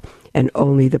tabernacle, and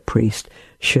only the priest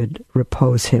should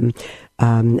repose him.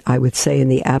 I would say in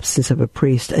the absence of a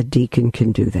priest, a deacon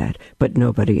can do that, but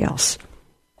nobody else.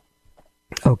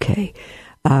 Okay.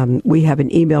 We have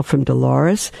an email from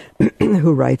Dolores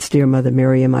who writes, Dear Mother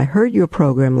Miriam, I heard your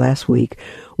program last week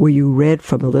where you read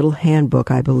from a little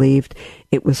handbook. I believed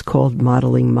it was called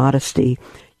Modeling Modesty.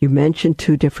 You mentioned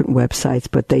 2 different websites,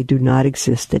 but they do not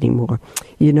exist anymore.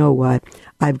 You know what?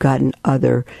 I've gotten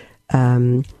other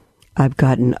notes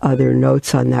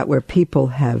on that where people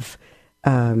have,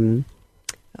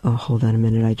 hold on a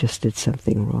minute, I just did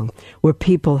something wrong. Where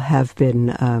people have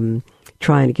been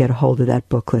trying to get a hold of that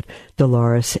booklet,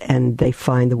 Dolores, and they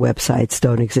find the websites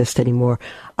don't exist anymore.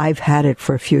 I've had it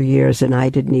for a few years, and I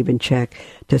didn't even check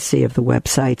to see if the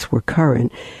websites were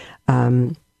current.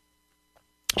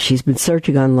 She's been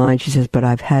searching online, she says, but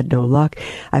I've had no luck.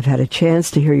 I've had a chance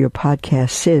to hear your podcast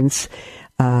since,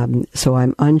 so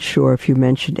I'm unsure if you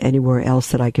mentioned anywhere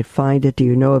else that I could find it. Do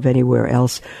you know of anywhere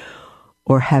else?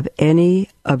 Or have any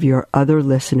of your other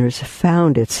listeners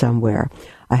found it somewhere?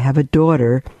 I have a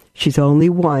daughter. She's only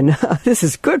 1. This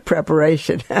is good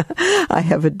preparation. I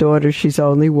have a daughter. She's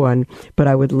only 1, but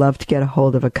I would love to get a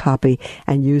hold of a copy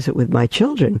and use it with my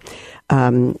children.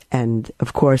 And,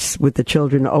 of course, with the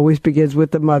children, always begins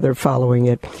with the mother following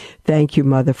it. Thank you,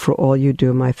 Mother, for all you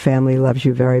do. My family loves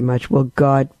you very much. Well,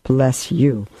 God bless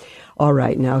you. All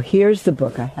right, now here's the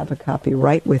book. I have a copy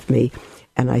right with me,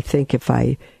 and I think if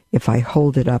I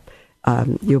hold it up,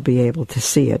 you'll be able to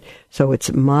see it. So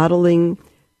it's Modeling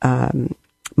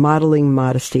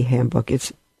Modesty Handbook.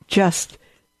 It's just,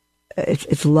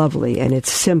 it's lovely, and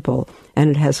it's simple,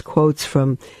 and it has quotes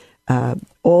from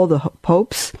all the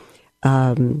popes.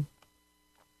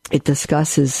 It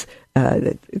discusses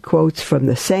quotes from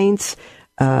the saints,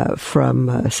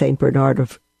 from Saint Bernard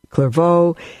of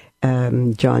Clairvaux,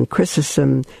 John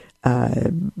Chrysostom,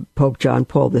 Pope John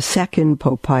Paul II,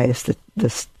 Pope Pius the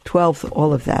 12th,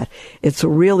 all of that. It's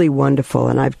really wonderful,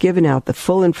 and I've given out the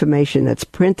full information that's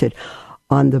printed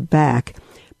on the back.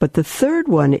 But the third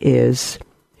one is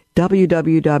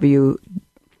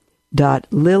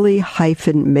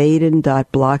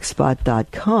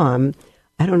www.lily-maiden.blogspot.com.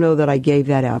 I don't know that I gave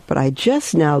that out, but I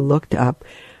just now looked up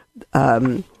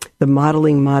the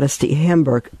Modeling Modesty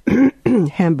Handbook,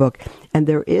 and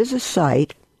there is a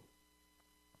site,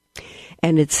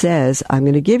 and it says, I'm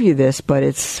going to give you this, but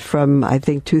it's from, I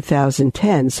think,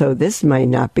 2010, so this might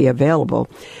not be available.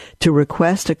 To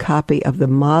request a copy of the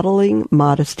Modeling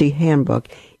Modesty Handbook,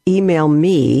 email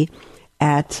me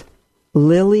at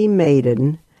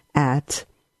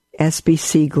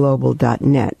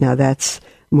lilymaiden@sbcglobal.net. Now, that's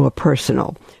more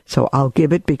personal. So I'll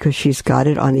give it because she's got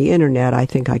it on the internet. I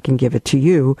think I can give it to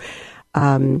you.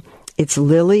 It's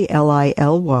Lily,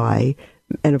 Lily,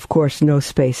 and of course, no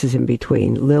spaces in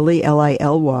between. Lily,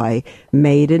 Lily,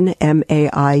 Maiden,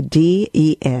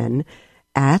 Maiden,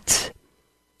 at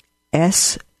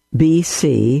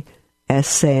SBC, S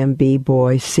Sam, B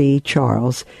boy, C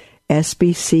Charles,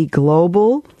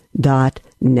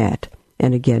 sbcglobal.net.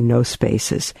 And again, no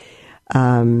spaces.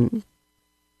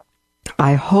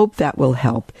 I hope that will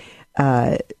help.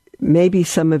 Maybe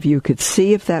some of you could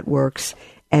see if that works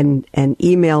and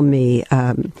email me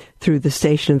through the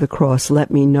Station of the Cross.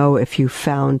 Let me know if you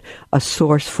found a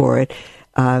source for it.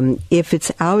 If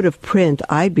it's out of print,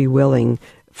 I'd be willing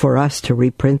for us to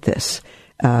reprint this.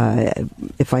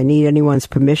 If I need anyone's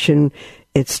permission,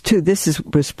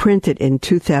 was printed in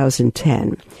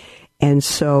 2010. And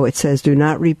so it says, do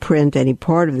not reprint any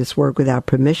part of this work without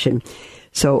permission.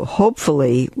 So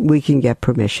hopefully we can get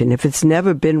permission. If it's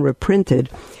never been reprinted,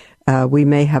 we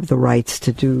may have the rights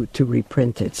to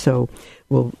reprint it. So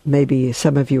maybe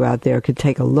some of you out there could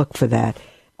take a look for that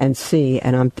and see.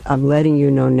 And I'm letting you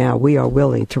know now, we are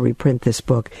willing to reprint this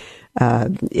book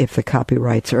if the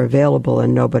copyrights are available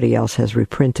and nobody else has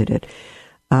reprinted it.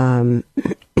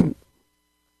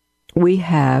 We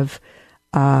have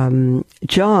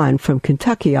John from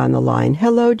Kentucky on the line.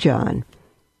 Hello, John.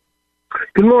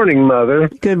 Good morning, Mother.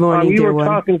 Good morning, dear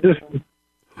one.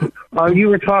 You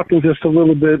were talking just a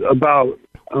little bit about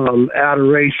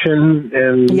adoration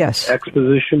and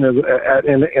exposition and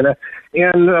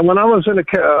when I was in a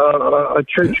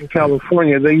church in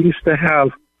California, they used to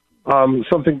have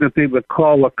something that they would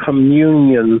call a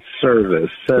communion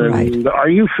service. And Are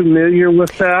you familiar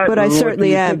with that? But I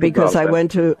certainly am, because I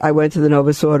went to the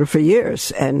Novus Order for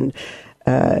years, and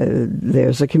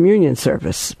there's a communion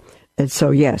service. And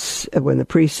so, yes, when the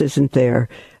priest isn't there,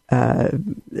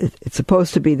 it's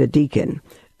supposed to be the deacon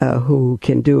who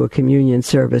can do a communion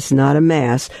service, not a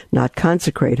mass, not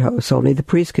consecrate hosts. Only the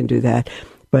priest can do that.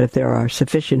 But if there are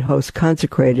sufficient hosts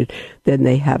consecrated, then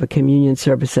they have a communion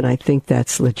service, and I think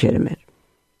that's legitimate.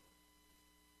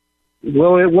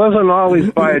 Well, it wasn't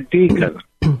always by a deacon.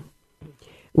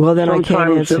 Well, then sometimes I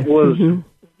can't answer. It was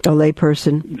a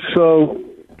layperson. So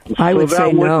I would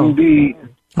say no. Be...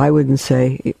 I wouldn't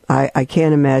say. I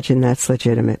can't imagine that's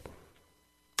legitimate.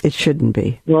 It shouldn't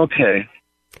be. Okay.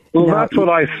 Well, no, that's what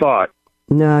I thought.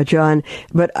 No, John,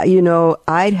 but,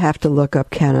 I'd have to look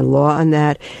up canon law on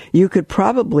that. You could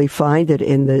probably find it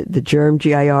in the GIRM,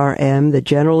 G-I-R-M, the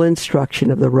General Instruction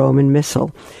of the Roman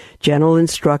Missal. General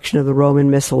Instruction of the Roman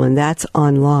Missal, and that's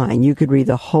online. You could read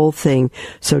the whole thing,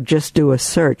 so just do a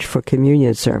search for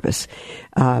communion service,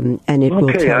 and it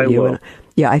will tell you. Will.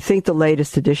 I think the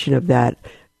latest edition of that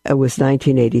was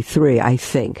 1983, I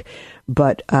think.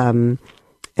 But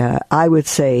I would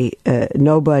say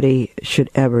nobody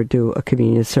should ever do a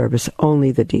communion service,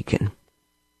 only the deacon.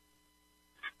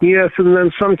 Yes, and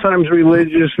then sometimes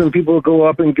religious, and people go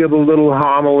up and give a little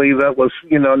homily that was,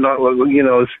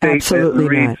 a statement and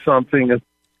read something.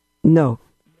 No.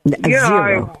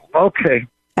 Zero. Okay.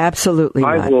 Absolutely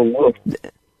not. Will.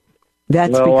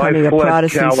 That's becoming a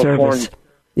Protestant service.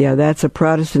 Yeah, that's a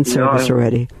Protestant service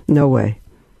already. No way.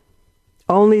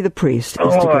 Only the priest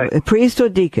is to go. A priest or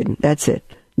deacon, that's it.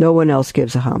 No one else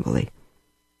gives a homily.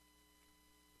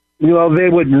 They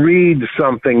would read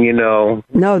something, No,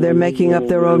 they're making up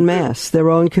their own mass, their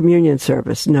own communion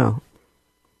service. No.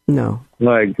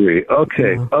 I agree.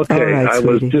 Okay, no. Okay. Right, I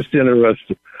sweetie. was just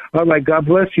interested. All right, God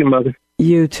bless you, Mother.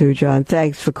 You too, John.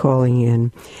 Thanks for calling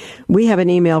in. We have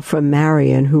an email from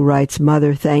Marion who writes,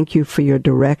 Mother, thank you for your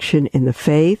direction in the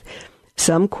faith.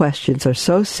 Some questions are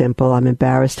so simple, I'm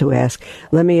embarrassed to ask.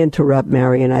 Let me interrupt,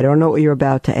 Marion. I don't know what you're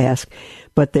about to ask,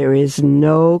 but there is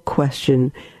no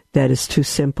question that is too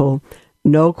simple,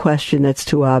 no question that's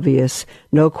too obvious,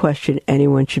 no question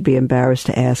anyone should be embarrassed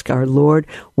to ask. Our Lord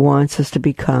wants us to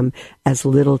become as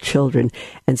little children.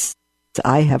 And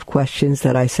I have questions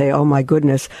that I say, oh my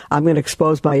goodness, I'm going to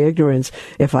expose my ignorance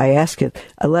if I ask it.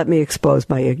 Let me expose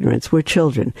my ignorance. We're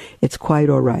children. It's quite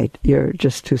all right. You're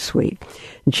just too sweet.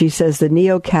 And she says, the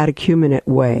neo-catechumenate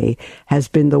way has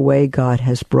been the way God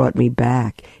has brought me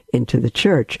back into the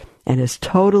church and has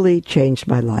totally changed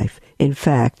my life. In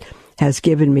fact, has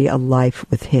given me a life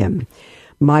with Him.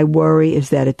 My worry is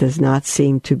that it does not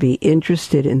seem to be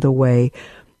interested in the way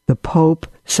the Pope,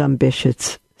 some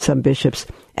bishops,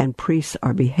 and priests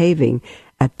are behaving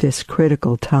at this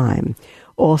critical time.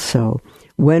 Also,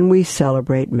 when we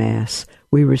celebrate Mass,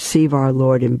 we receive our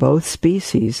Lord in both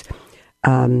species.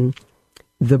 The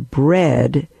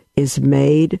bread is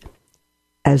made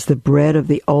as the bread of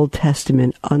the Old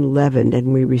Testament, unleavened,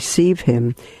 and we receive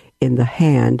him in the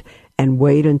hand and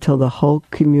wait until the whole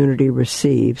community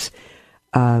receives,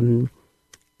 then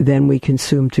we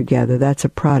consume together. That's a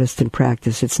Protestant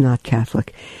practice. It's not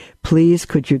Catholic. Please,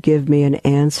 could you give me an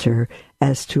answer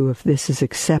as to if this is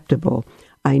acceptable?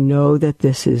 I know that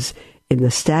this is in the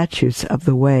statutes of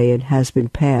the way and has been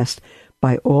passed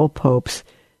by all popes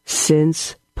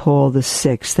since Paul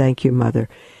VI. Thank you, Mother.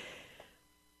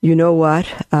 You know what?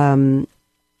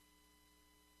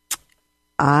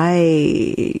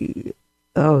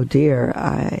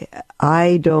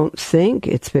 I don't think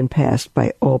it's been passed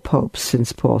by all popes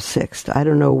since Paul VI. I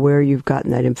don't know where you've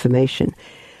gotten that information.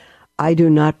 I do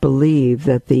not believe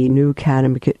that the new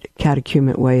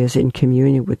catechumenate way is in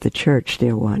communion with the church,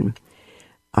 dear one.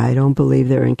 I don't believe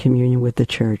they're in communion with the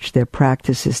church. Their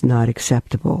practice is not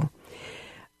acceptable.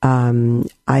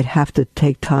 I'd have to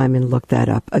take time and look that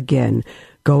up. Again,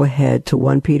 go ahead to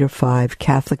 1 Peter 5,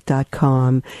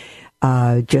 Catholic.com.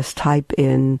 Just type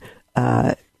in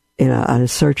on a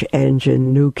search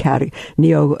engine,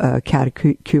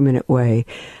 neo-catechumenate way,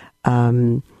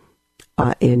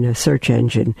 in a search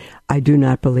engine. I do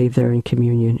not believe they're in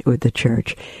communion with the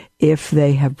church. If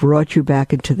they have brought you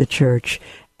back into the church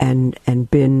and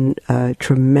been a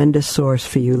tremendous source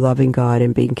for you loving God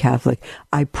and being Catholic,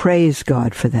 I praise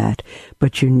God for that.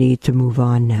 But you need to move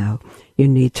on now. You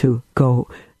need to go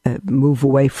move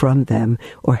away from them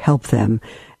or help them,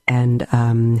 and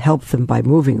help them by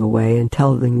moving away and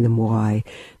telling them why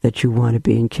that you want to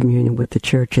be in communion with the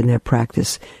church and their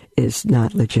practice is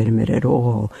not legitimate at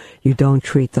all. You don't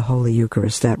treat the Holy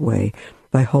Eucharist that way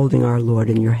by holding our Lord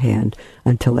in your hand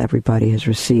until everybody has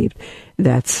received.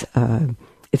 That's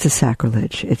it's a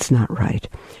sacrilege. It's not right.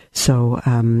 So,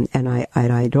 and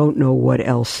I don't know what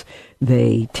else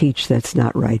they teach that's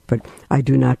not right, but I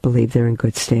do not believe they're in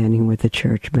good standing with the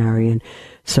church, Marion.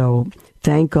 So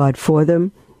thank God for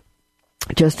them,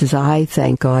 just as I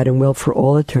thank God and will for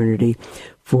all eternity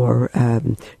for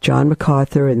John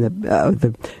MacArthur and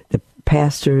the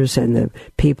pastors and the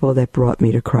people that brought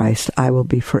me to Christ. I will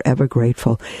be forever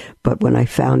grateful. But when I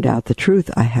found out the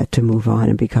truth, I had to move on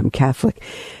and become Catholic.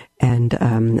 And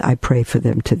I pray for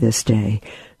them to this day.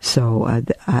 So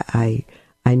I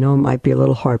know it might be a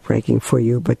little heartbreaking for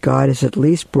you, but God has at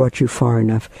least brought you far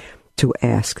enough to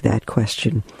ask that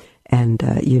question. And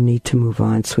you need to move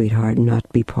on, sweetheart, and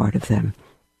not be part of them.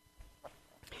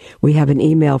 We have an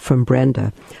email from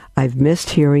Brenda. I've missed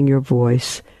hearing your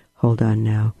voice. Hold on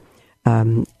now.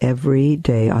 Every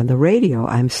day on the radio.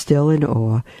 I'm still in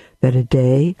awe of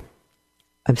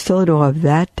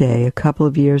that day a couple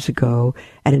of years ago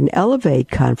at an Elevate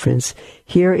conference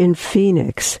here in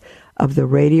Phoenix of the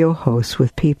radio hosts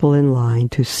with people in line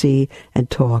to see and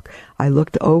talk. I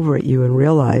looked over at you and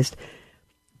realized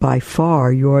by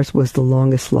far yours was the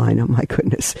longest line. Oh, my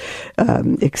goodness.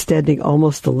 Extending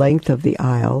almost the length of the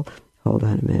aisle. Hold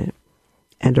on a minute.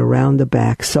 And around the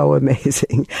back. So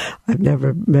amazing. I've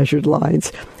never measured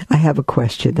lines. I have a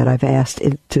question that I've asked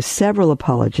to several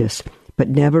apologists, but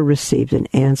never received an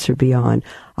answer beyond,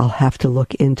 I'll have to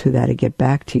look into that and get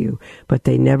back to you. But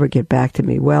they never get back to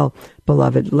me. Well,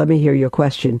 beloved, let me hear your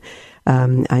question.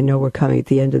 I know we're coming at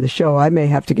the end of the show. I may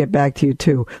have to get back to you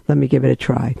too. Let me give it a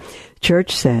try.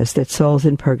 Church says that souls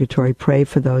in purgatory pray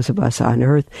for those of us on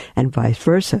earth and vice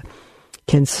versa.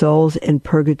 Can souls in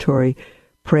purgatory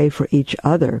pray for each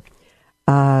other?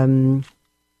 I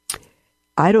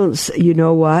don't, you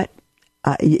know what?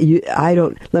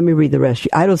 Let me read the rest.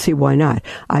 I don't see why not.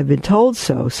 I've been told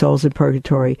so. Souls in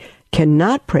purgatory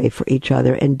cannot pray for each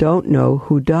other and don't know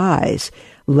who dies,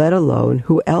 let alone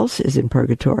who else is in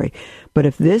purgatory. But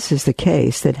if this is the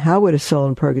case, then how would a soul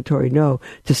in purgatory know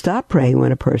to stop praying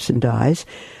when a person dies?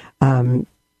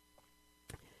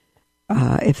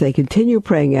 If they continue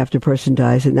praying after a person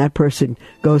dies and that person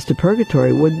goes to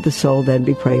purgatory, wouldn't the soul then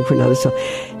be praying for another soul?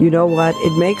 You know what?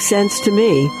 It makes sense to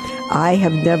me. I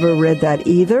have never read that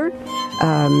either.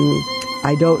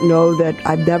 I don't know that.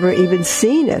 I've never even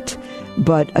seen it.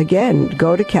 But again,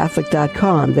 go to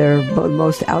Catholic.com. They're the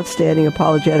most outstanding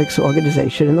apologetics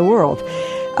organization in the world.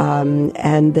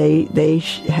 And they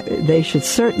should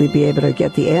certainly be able to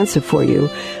get the answer for you.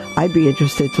 I'd be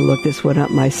interested to look this one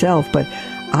up myself. But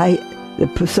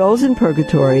the souls in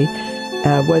purgatory,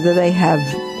 whether they have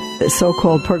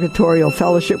so-called purgatorial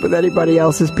fellowship with anybody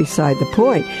else is beside the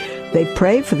point. They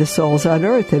pray for the souls on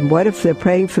earth. And what if they're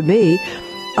praying for me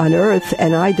on earth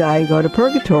and I die and go to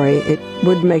purgatory? It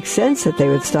wouldn't make sense that they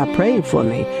would stop praying for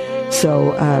me.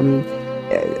 So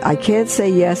I can't say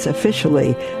yes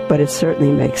officially, but it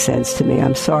certainly makes sense to me.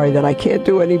 I'm sorry that I can't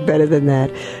do any better than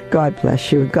that. God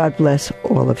bless you. God bless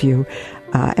all of you.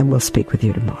 and we'll speak with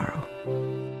you tomorrow.